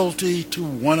loyalty to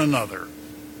one another.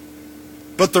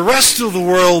 But the rest of the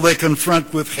world they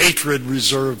confront with hatred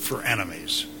reserved for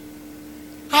enemies.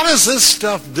 How does this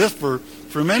stuff differ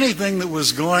from anything that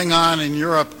was going on in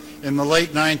Europe in the late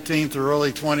 19th or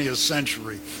early 20th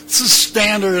century? This is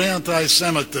standard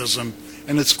anti-Semitism,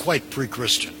 and it's quite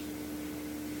pre-Christian.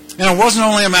 And it wasn't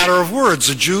only a matter of words.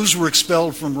 The Jews were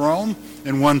expelled from Rome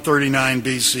in 139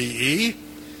 BCE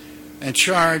and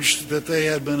charged that they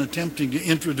had been attempting to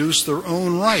introduce their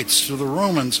own rites to the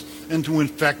Romans and to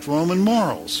infect Roman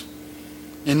morals.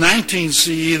 In 19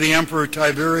 CE, the Emperor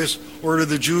Tiberius ordered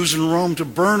the Jews in Rome to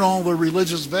burn all their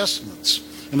religious vestments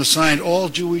and assigned all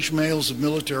Jewish males of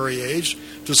military age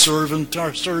to serve in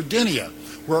Sardinia,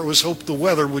 where it was hoped the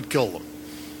weather would kill them.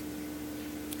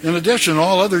 In addition,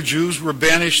 all other Jews were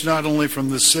banished not only from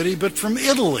the city, but from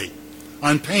Italy,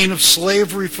 on pain of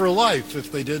slavery for life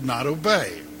if they did not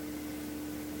obey.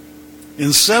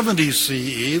 In 70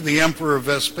 CE, the Emperor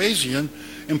Vespasian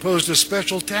imposed a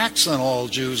special tax on all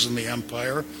Jews in the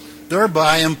empire,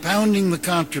 thereby impounding the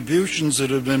contributions that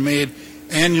had been made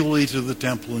annually to the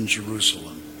temple in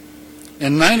Jerusalem.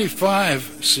 In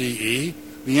 95 CE,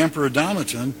 the Emperor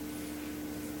Domitian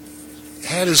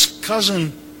had his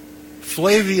cousin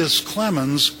Flavius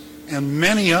Clemens and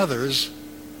many others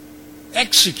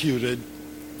executed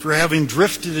for having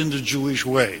drifted into Jewish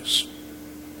ways.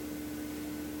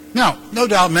 Now, no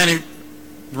doubt many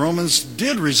Romans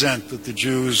did resent that the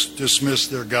Jews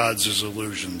dismissed their gods as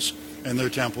illusions and their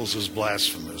temples as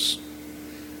blasphemous.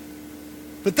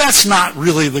 But that's not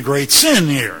really the great sin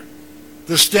here.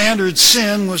 The standard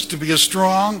sin was to be a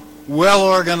strong,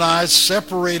 well-organized,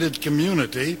 separated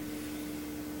community,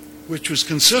 which was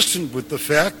consistent with the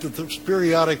fact that the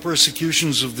periodic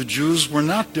persecutions of the Jews were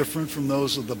not different from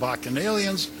those of the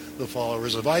Bacchanalians, the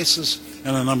followers of Isis,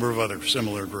 and a number of other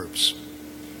similar groups.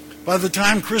 By the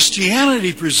time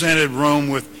Christianity presented Rome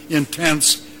with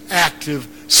intense, active,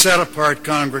 set-apart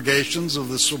congregations of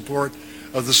the sort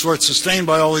sustained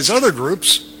by all these other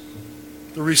groups,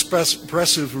 the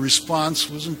repressive response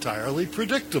was entirely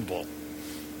predictable.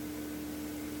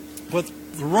 What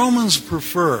the Romans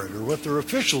preferred, or what their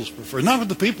officials preferred, not what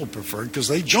the people preferred, because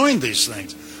they joined these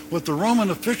things. What the Roman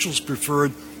officials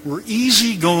preferred were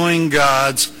easygoing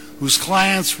gods whose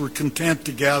clients were content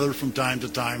to gather from time to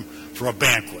time for a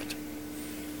banquet.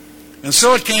 And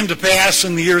so it came to pass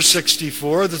in the year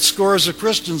 64 that scores of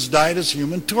Christians died as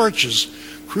human torches,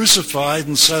 crucified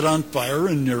and set on fire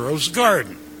in Nero's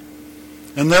garden.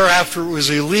 And thereafter it was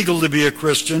illegal to be a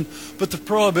Christian, but the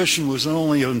prohibition was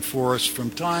only enforced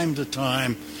from time to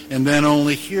time, and then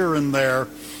only here and there.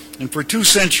 And for 2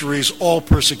 centuries, all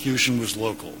persecution was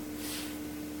local.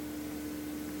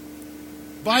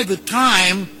 By the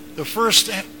time the first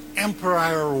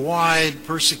empire-wide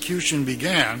persecution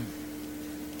began,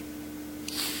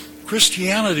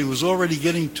 Christianity was already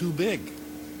getting too big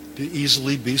to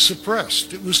easily be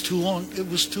suppressed. It was too long. It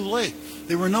was too late.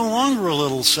 They were no longer a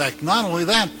little sect. Not only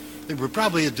that, they were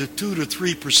probably at 2 to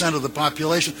 3% of the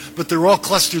population, but they were all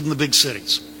clustered in the big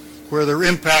cities, where their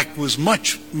impact was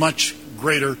much, much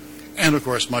greater and, of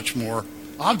course, much more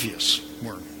obvious.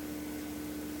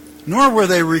 Nor were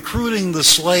they recruiting the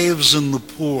slaves and the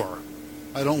poor.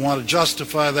 I don't want to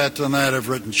justify that tonight. I've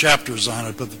written chapters on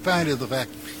it, but the fact of the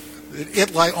fact,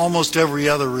 it, like almost every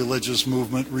other religious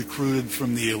movement, recruited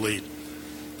from the elite.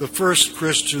 The first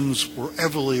Christians were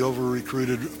heavily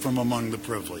over-recruited from among the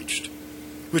privileged,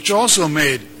 which also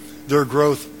made their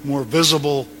growth more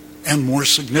visible and more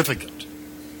significant.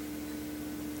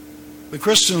 The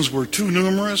Christians were too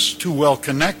numerous, too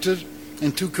well-connected,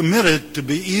 and too committed to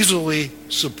be easily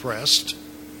suppressed,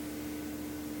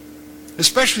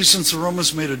 especially since the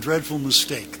Romans made a dreadful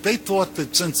mistake. They thought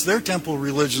that since their temple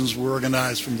religions were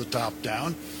organized from the top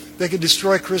down, they could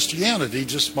destroy Christianity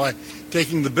just by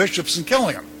taking the bishops and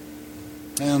killing them.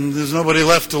 And there's nobody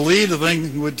left to lead, the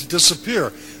thing would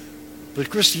disappear. But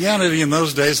Christianity in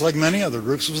those days, like many other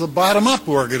groups, was a bottom-up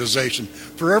organization.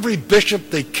 For every bishop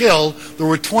they killed, there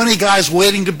were 20 guys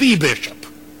waiting to be bishop.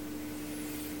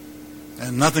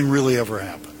 And nothing really ever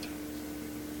happened.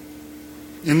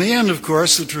 In the end, of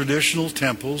course, the traditional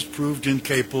temples proved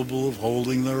incapable of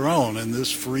holding their own in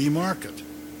this free market.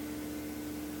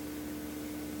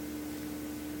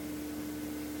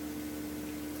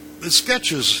 The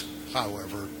sketches,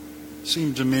 however,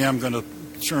 seem to me, I'm going to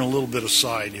turn a little bit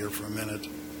aside here for a minute.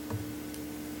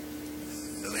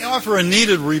 They offer a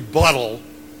needed rebuttal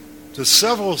to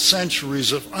several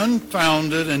centuries of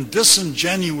unfounded and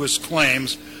disingenuous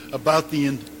claims about the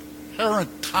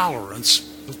inherent tolerance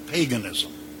of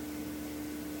paganism.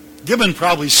 Gibbon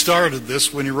probably started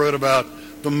this when he wrote about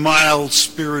the mild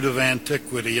spirit of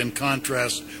antiquity in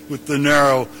contrast with the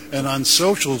narrow and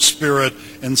unsocial spirit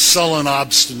and sullen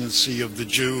obstinacy of the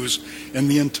Jews and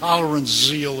the intolerant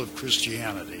zeal of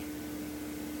Christianity.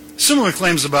 Similar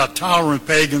claims about tolerant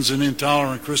pagans and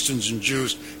intolerant Christians and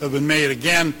Jews have been made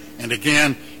again and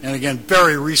again and again.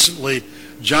 Very recently,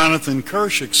 Jonathan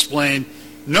Kirsch explained,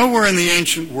 nowhere in the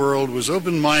ancient world was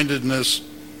open-mindedness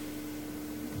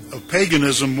of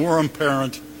paganism more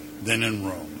apparent than in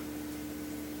Rome.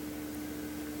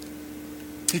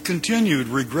 He continued,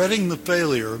 regretting the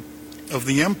failure of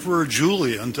the Emperor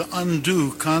Julian to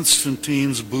undo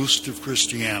Constantine's boost of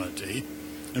Christianity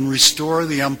and restore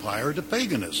the empire to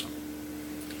paganism.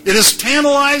 It is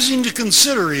tantalizing to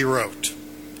consider, he wrote,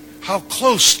 how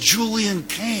close Julian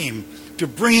came to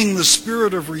bringing the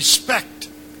spirit of respect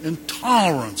and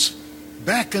tolerance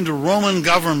back into Roman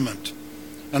government,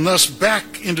 and thus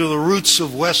back into the roots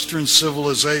of Western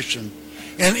civilization,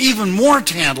 And even more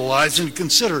tantalizing to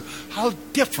consider how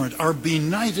different our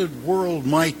benighted world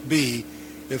might be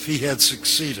if he had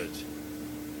succeeded.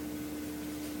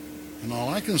 And all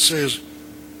I can say is,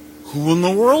 who in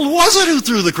the world was it who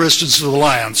threw the Christians to the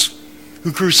lions,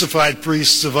 who crucified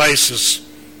priests of Isis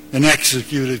and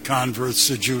executed converts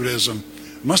to Judaism?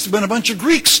 It must have been a bunch of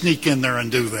Greeks sneak in there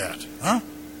and do that. Huh?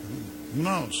 Who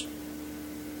knows?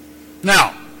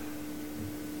 Now,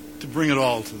 to bring it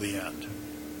all to the end.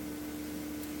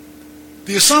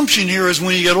 The assumption here is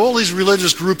when you get all these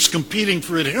religious groups competing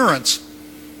for adherence,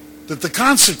 that the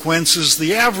consequence is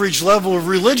the average level of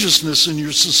religiousness in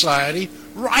your society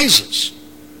rises.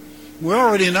 We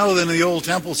already know that in the old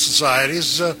temple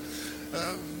societies,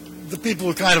 the people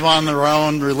were kind of on their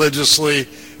own religiously.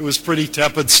 It was pretty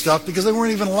tepid stuff because they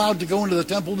weren't even allowed to go into the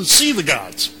temple to see the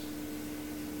gods.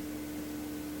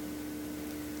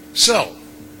 So,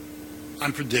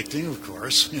 I'm predicting, of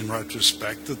course, in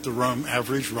retrospect, that the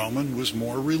average Roman was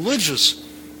more religious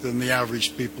than the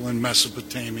average people in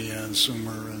Mesopotamia and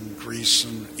Sumer and Greece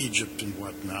and Egypt and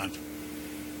whatnot.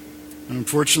 And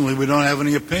unfortunately, we don't have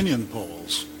any opinion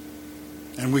polls.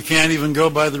 And we can't even go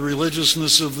by the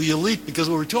religiousness of the elite, because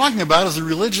what we're talking about is the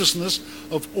religiousness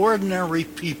of ordinary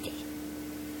people.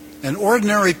 And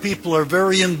ordinary people are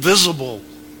very invisible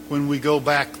when we go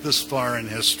back this far in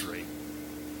history.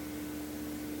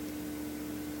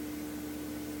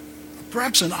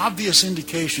 Perhaps an obvious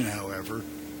indication, however,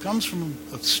 comes from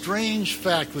a strange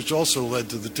fact which also led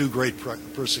to the two great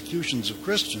persecutions of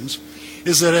Christians,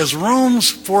 is that as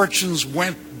Rome's fortunes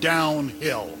went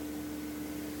downhill,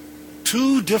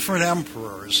 two different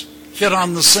emperors hit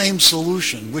on the same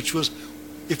solution, which was,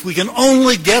 if we can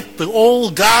only get the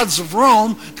old gods of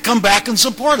Rome to come back and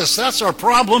support us. That's our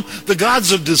problem. The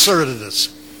gods have deserted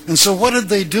us. And so what did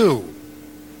they do?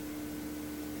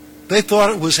 They thought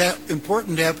it was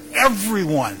important to have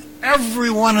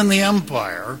everyone in the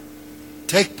empire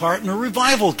take part in a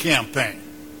revival campaign.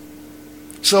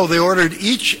 So they ordered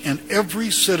each and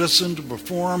every citizen to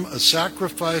perform a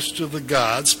sacrifice to the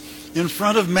gods in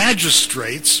front of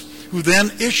magistrates, who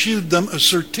then issued them a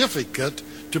certificate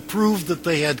to prove that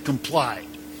they had complied.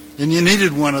 And you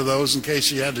needed one of those in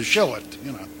case you had to show it.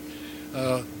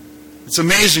 It's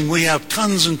amazing, we have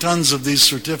tons and tons of these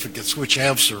certificates which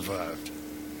have survived.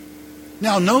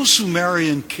 Now, no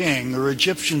Sumerian king or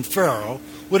Egyptian pharaoh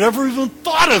would ever even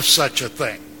thought of such a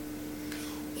thing.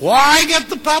 Why get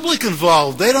the public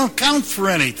involved? They don't count for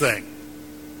anything.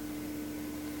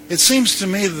 It seems to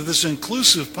me that this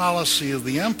inclusive policy of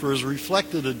the emperors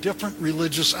reflected a different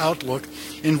religious outlook,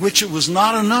 in which it was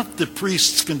not enough that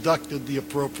priests conducted the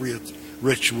appropriate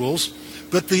rituals,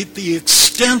 but the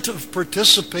extent of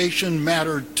participation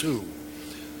mattered too.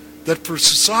 That for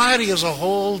society as a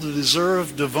whole to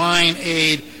deserve divine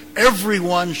aid,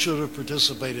 everyone should have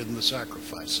participated in the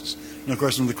sacrifices. And of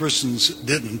course, when the Christians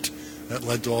didn't, that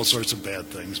led to all sorts of bad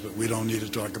things, but we don't need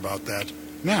to talk about that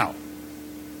now.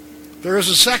 There is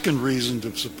a second reason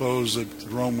to suppose that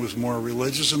Rome was more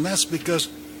religious, and that's because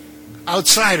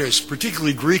outsiders,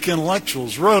 particularly Greek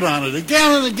intellectuals, wrote on it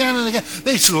again and again and again.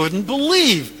 They couldn't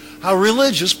believe how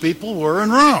religious people were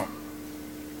in Rome.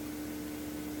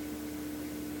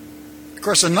 Of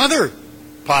course, another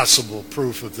possible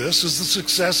proof of this is the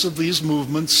success of these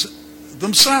movements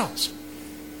themselves.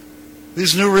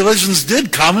 These new religions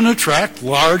did come and attract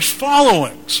large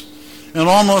followings. And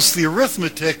almost the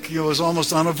arithmetic was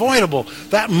almost unavoidable.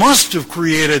 That must have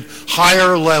created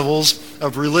higher levels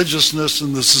of religiousness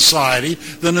in the society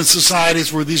than in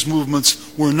societies where these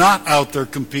movements were not out there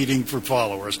competing for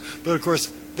followers. But of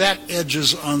course, that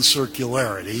edges on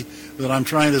circularity, that I'm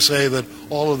trying to say that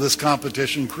all of this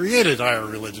competition created higher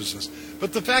religiousness.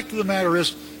 But the fact of the matter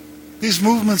is, these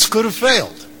movements could have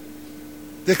failed.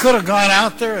 They could have gone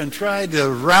out there and tried to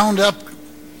round up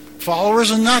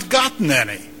followers and not gotten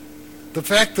any. The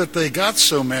fact that they got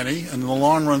so many, and in the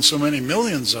long run so many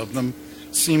millions of them,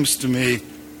 seems to me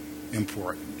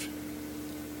important.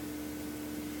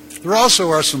 There also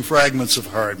are some fragments of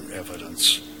hard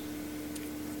evidence.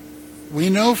 We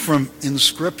know from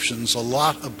inscriptions a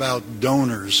lot about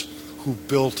donors who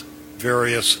built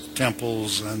various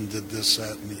temples and did this,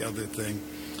 that, and the other thing.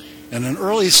 And an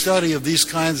early study of these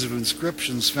kinds of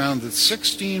inscriptions found that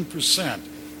 16%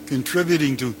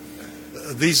 contributing to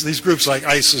these groups like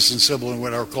ISIS and Sibyl and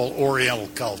what are called Oriental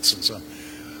cults and so on.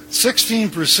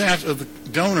 16% of the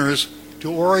donors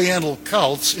to Oriental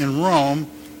cults in Rome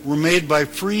were made by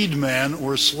freedmen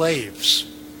or slaves.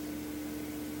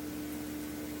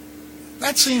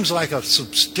 That seems like a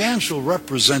substantial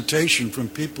representation from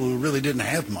people who really didn't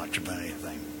have much of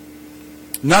anything.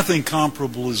 Nothing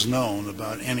comparable is known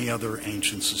about any other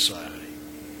ancient society.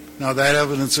 Now, that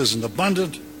evidence isn't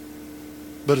abundant,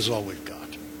 but it's all we've got.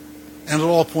 And it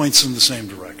all points in the same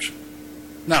direction.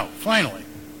 Now, finally,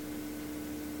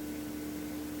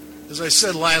 as I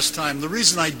said last time, the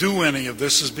reason I do any of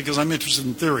this is because I'm interested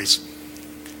in theories.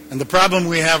 And the problem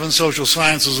we have in social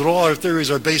science is that all our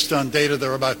theories are based on data that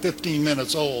are about 15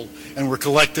 minutes old and were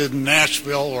collected in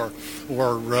Nashville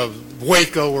or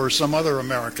Waco or some other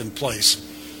American place.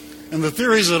 And the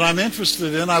theories that I'm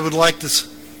interested in, I would like to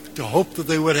hope that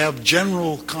they would have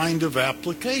general kind of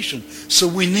application. So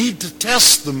we need to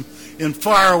test them in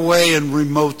far away and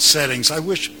remote settings. I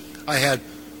wish I had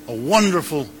a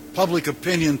wonderful public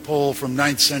opinion poll from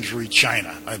 9th century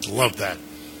China. I'd love that.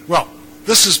 Well,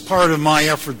 this is part of my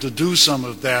effort to do some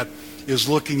of that, is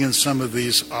looking in some of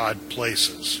these odd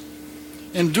places.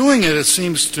 In doing it, it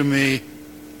seems to me,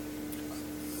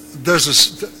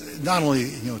 there's not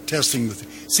only testing,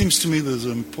 it seems to me there's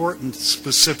an important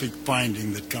specific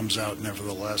finding that comes out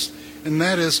nevertheless, and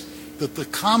that is that the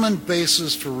common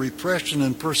basis for repression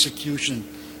and persecution,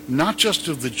 not just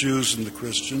of the Jews and the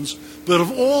Christians, but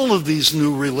of all of these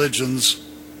new religions,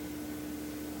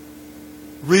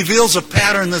 reveals a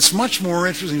pattern that's much more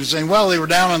interesting than saying, well, they were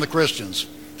down on the Christians,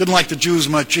 didn't like the Jews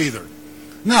much either.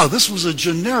 No, this was a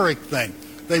generic thing.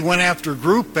 They went after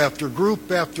group after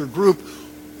group after group,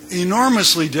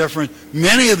 enormously different.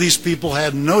 Many of these people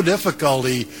had no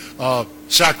difficulty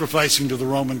sacrificing to the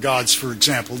Roman gods, for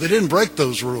example. They didn't break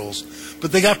those rules,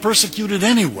 but they got persecuted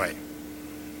anyway.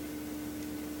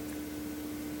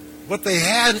 What they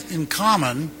had in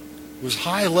common was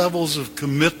high levels of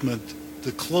commitment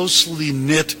to closely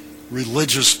knit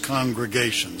religious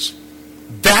congregations.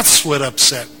 That's what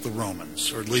upset the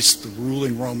Romans, or at least the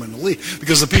ruling Roman elite,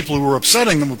 because the people who were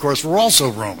upsetting them, of course, were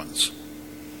also Romans.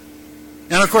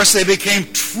 And, of course, they became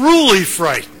truly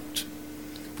frightened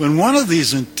when one of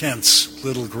these intense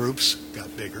little groups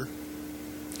got bigger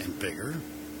and bigger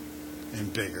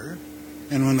and bigger.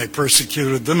 And when they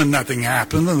persecuted them and nothing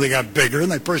happened, and they got bigger, and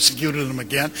they persecuted them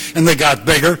again, and they got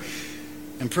bigger.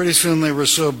 And pretty soon they were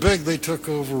so big they took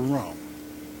over Rome.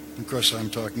 Of course, I'm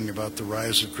talking about the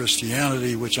rise of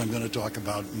Christianity, which I'm going to talk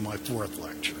about in my fourth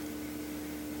lecture.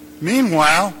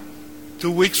 Meanwhile, 2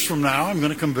 weeks from now, I'm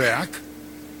going to come back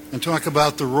and talk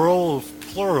about the role of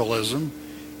pluralism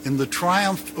in the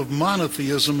triumph of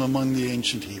monotheism among the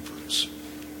ancient Hebrews.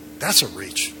 That's a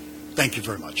reach. Thank you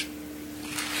very much.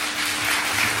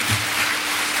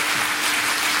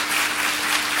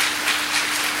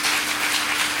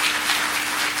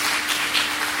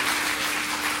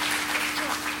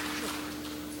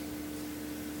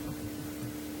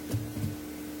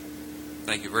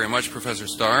 Thank you very much, Professor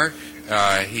Stark.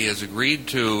 He has agreed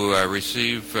to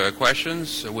receive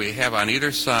questions. We have on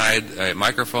either side a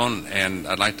microphone, and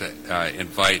I'd like to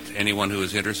invite anyone who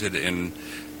is interested in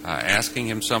asking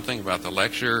him something about the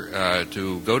lecture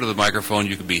to go to the microphone.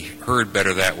 You can be heard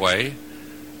better that way.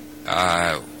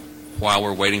 While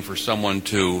we're waiting for someone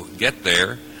to get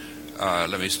there,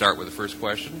 let me start with the first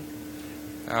question.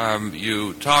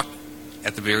 You talked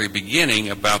at the very beginning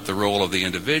about the role of the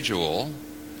individual.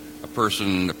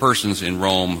 Persons in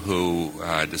Rome who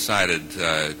decided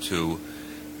to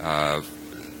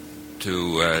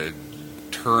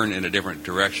turn in a different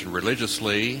direction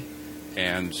religiously,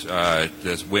 and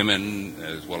as women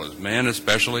as well as men,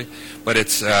 especially. But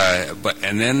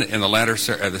and then in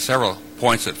the several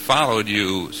points that followed,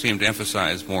 you seemed to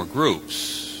emphasize more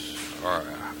groups.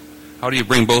 How do you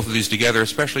bring both of these together,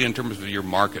 especially in terms of your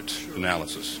market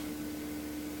analysis?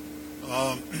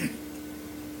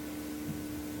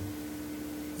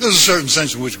 There's a certain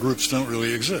sense in which groups don't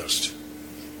really exist.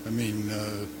 I mean,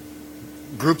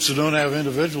 groups that don't have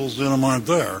individuals in them aren't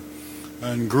there.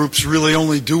 And groups really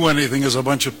only do anything as a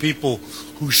bunch of people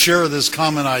who share this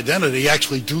common identity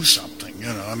actually do something.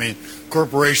 I mean,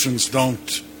 corporations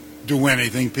don't do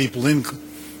anything. People in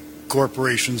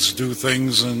corporations do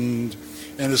things, and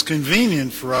it's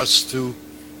convenient for us to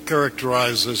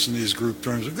characterize this in these group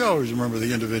terms. Always remember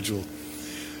the individual.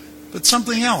 But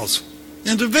something else.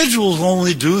 Individuals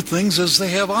only do things as they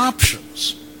have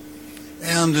options.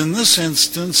 And in this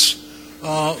instance,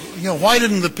 why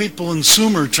didn't the people in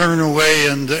Sumer turn away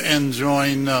and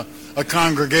join a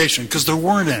congregation? Because there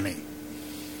weren't any.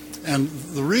 And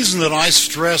the reason that I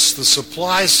stress the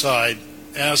supply side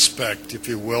aspect, if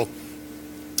you will,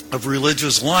 of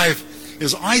religious life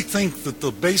is I think that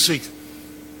the basic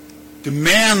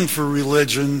demand for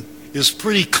religion is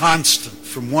pretty constant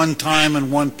from one time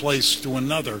and one place to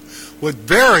another. What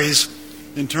varies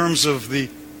in terms of the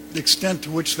extent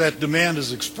to which that demand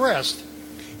is expressed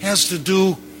has to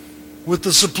do with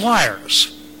the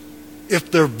suppliers.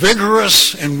 If they're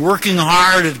vigorous and working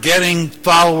hard at getting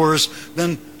followers,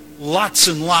 then lots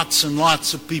and lots and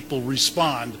lots of people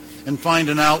respond and find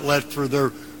an outlet for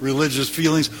their religious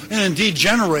feelings, and indeed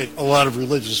generate a lot of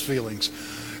religious feelings.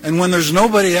 And when there's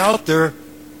nobody out there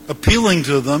appealing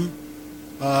to them,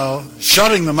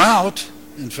 shutting them out,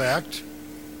 in fact,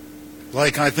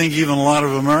 like I think even a lot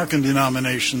of American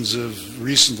denominations have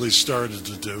recently started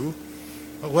to do,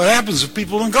 what happens if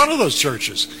people don't go to those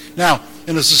churches? Now,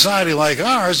 in a society like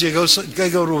ours, they go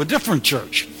to a different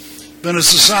church. But in a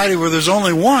society where there's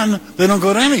only one, they don't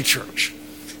go to any church.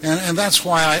 And that's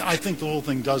why I think the whole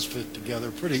thing does fit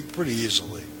together pretty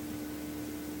easily.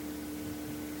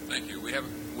 Thank you.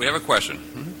 We have a question.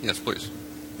 Mm-hmm. Yes, please.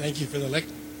 Thank you for the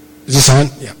lecture. Is this on?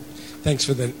 Yeah. Thanks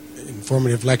for the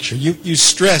informative lecture. You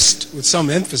stressed with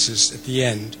some emphasis at the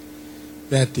end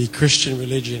that the Christian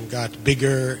religion got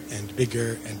bigger and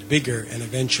bigger and bigger, and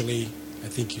eventually, I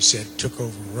think you said, took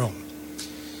over Rome.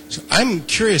 So I'm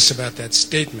curious about that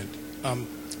statement.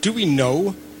 Do we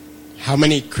know how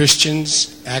many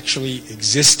Christians actually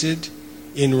existed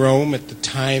in Rome at the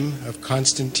time of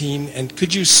Constantine? And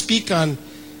could you speak on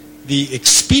the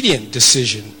expedient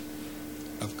decision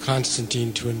of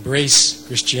Constantine to embrace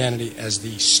Christianity as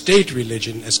the state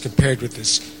religion as compared with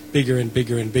this bigger and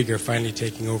bigger and bigger finally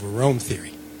taking over Rome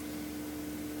theory?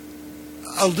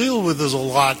 I'll deal with this a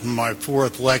lot in my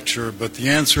fourth lecture, but the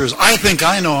answer is I think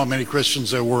I know how many Christians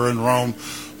there were in Rome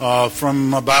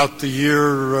from about the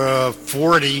year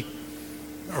 40,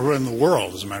 or in the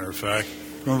world, as a matter of fact,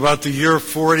 from about the year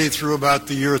 40 through about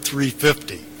the year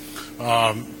 350.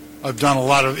 I've done a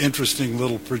lot of interesting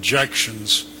little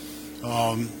projections,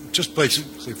 just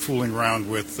basically fooling around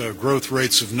with growth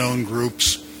rates of known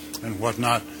groups and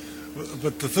whatnot.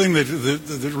 But the thing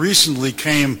that recently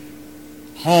came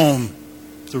home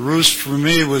to roost for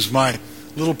me was my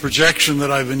little projection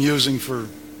that I've been using for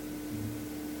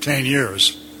 10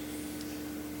 years.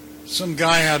 Some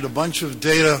guy had a bunch of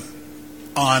data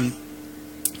on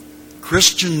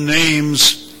Christian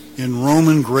names in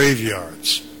Roman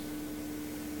graveyards.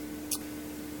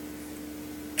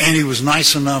 And he was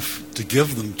nice enough to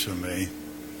give them to me.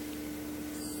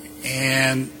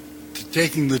 And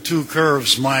taking the two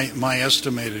curves, my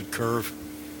estimated curve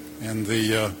and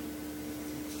the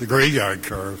graveyard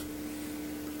curve,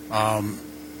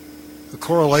 the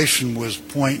correlation was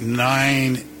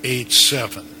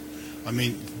 0.987. I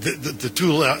mean, the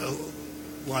two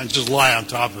lines just lie on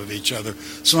top of each other.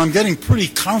 So I'm getting pretty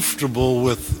comfortable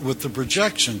with the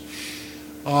projection.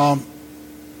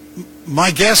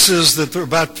 My guess is that there are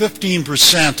about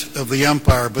 15% of the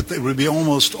empire, but they would be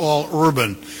almost all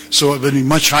urban, so it would be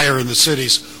much higher in the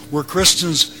cities, were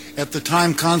Christians at the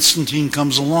time Constantine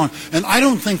comes along. And I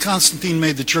don't think Constantine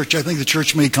made the church. I think the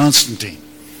church made Constantine.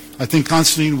 I think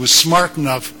Constantine was smart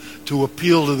enough to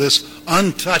appeal to this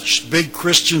untouched big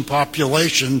Christian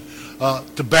population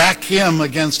to back him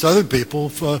against other people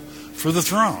for the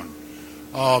throne.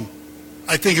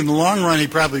 I think in the long run he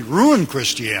probably ruined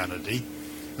Christianity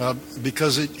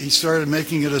because he started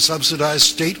making it a subsidized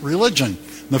state religion.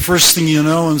 And the first thing you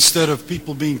know, instead of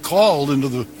people being called into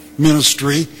the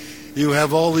ministry, you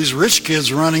have all these rich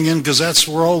kids running in because that's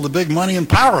where all the big money and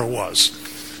power was.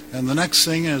 And the next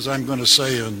thing, as I'm going to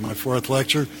say in my fourth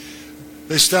lecture,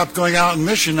 they stopped going out and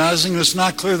missionizing. It's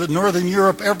not clear that Northern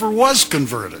Europe ever was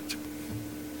converted.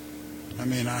 I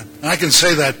mean, I can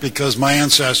say that because my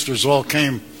ancestors all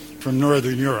came from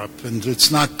Northern Europe, and it's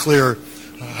not clear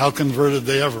how converted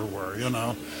they ever were, you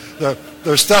know.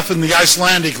 There's stuff in the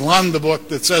Icelandic Landa book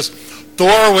that says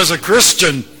Thor was a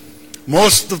Christian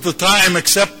most of the time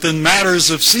except in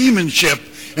matters of seamanship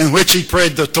in which he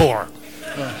prayed to Thor.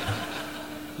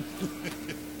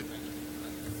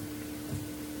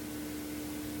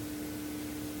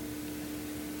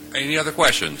 Any other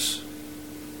questions?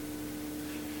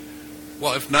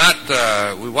 Well, if not,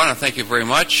 we want to thank you very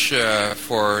much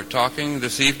for talking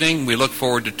this evening. We look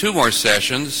forward to two more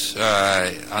sessions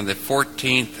on the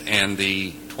 14th and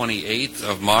the 28th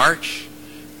of March.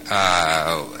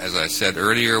 As I said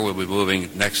earlier, we'll be moving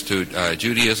next to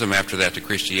Judaism, after that to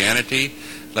Christianity.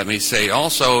 Let me say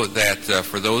also that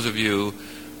for those of you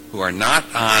who are not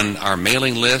on our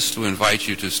mailing list, we invite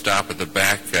you to stop at the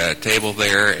back table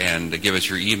there and give us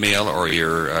your email or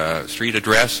your street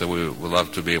address. So we would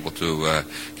love to be able to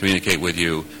communicate with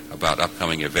you about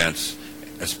upcoming events,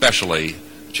 especially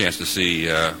a chance to see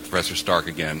Professor Stark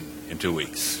again in 2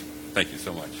 weeks. Thank you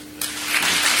so much.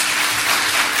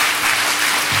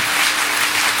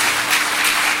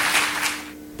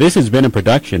 This has been a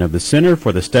production of the Center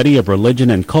for the Study of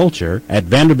Religion and Culture at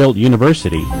Vanderbilt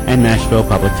University and Nashville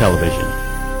Public Television.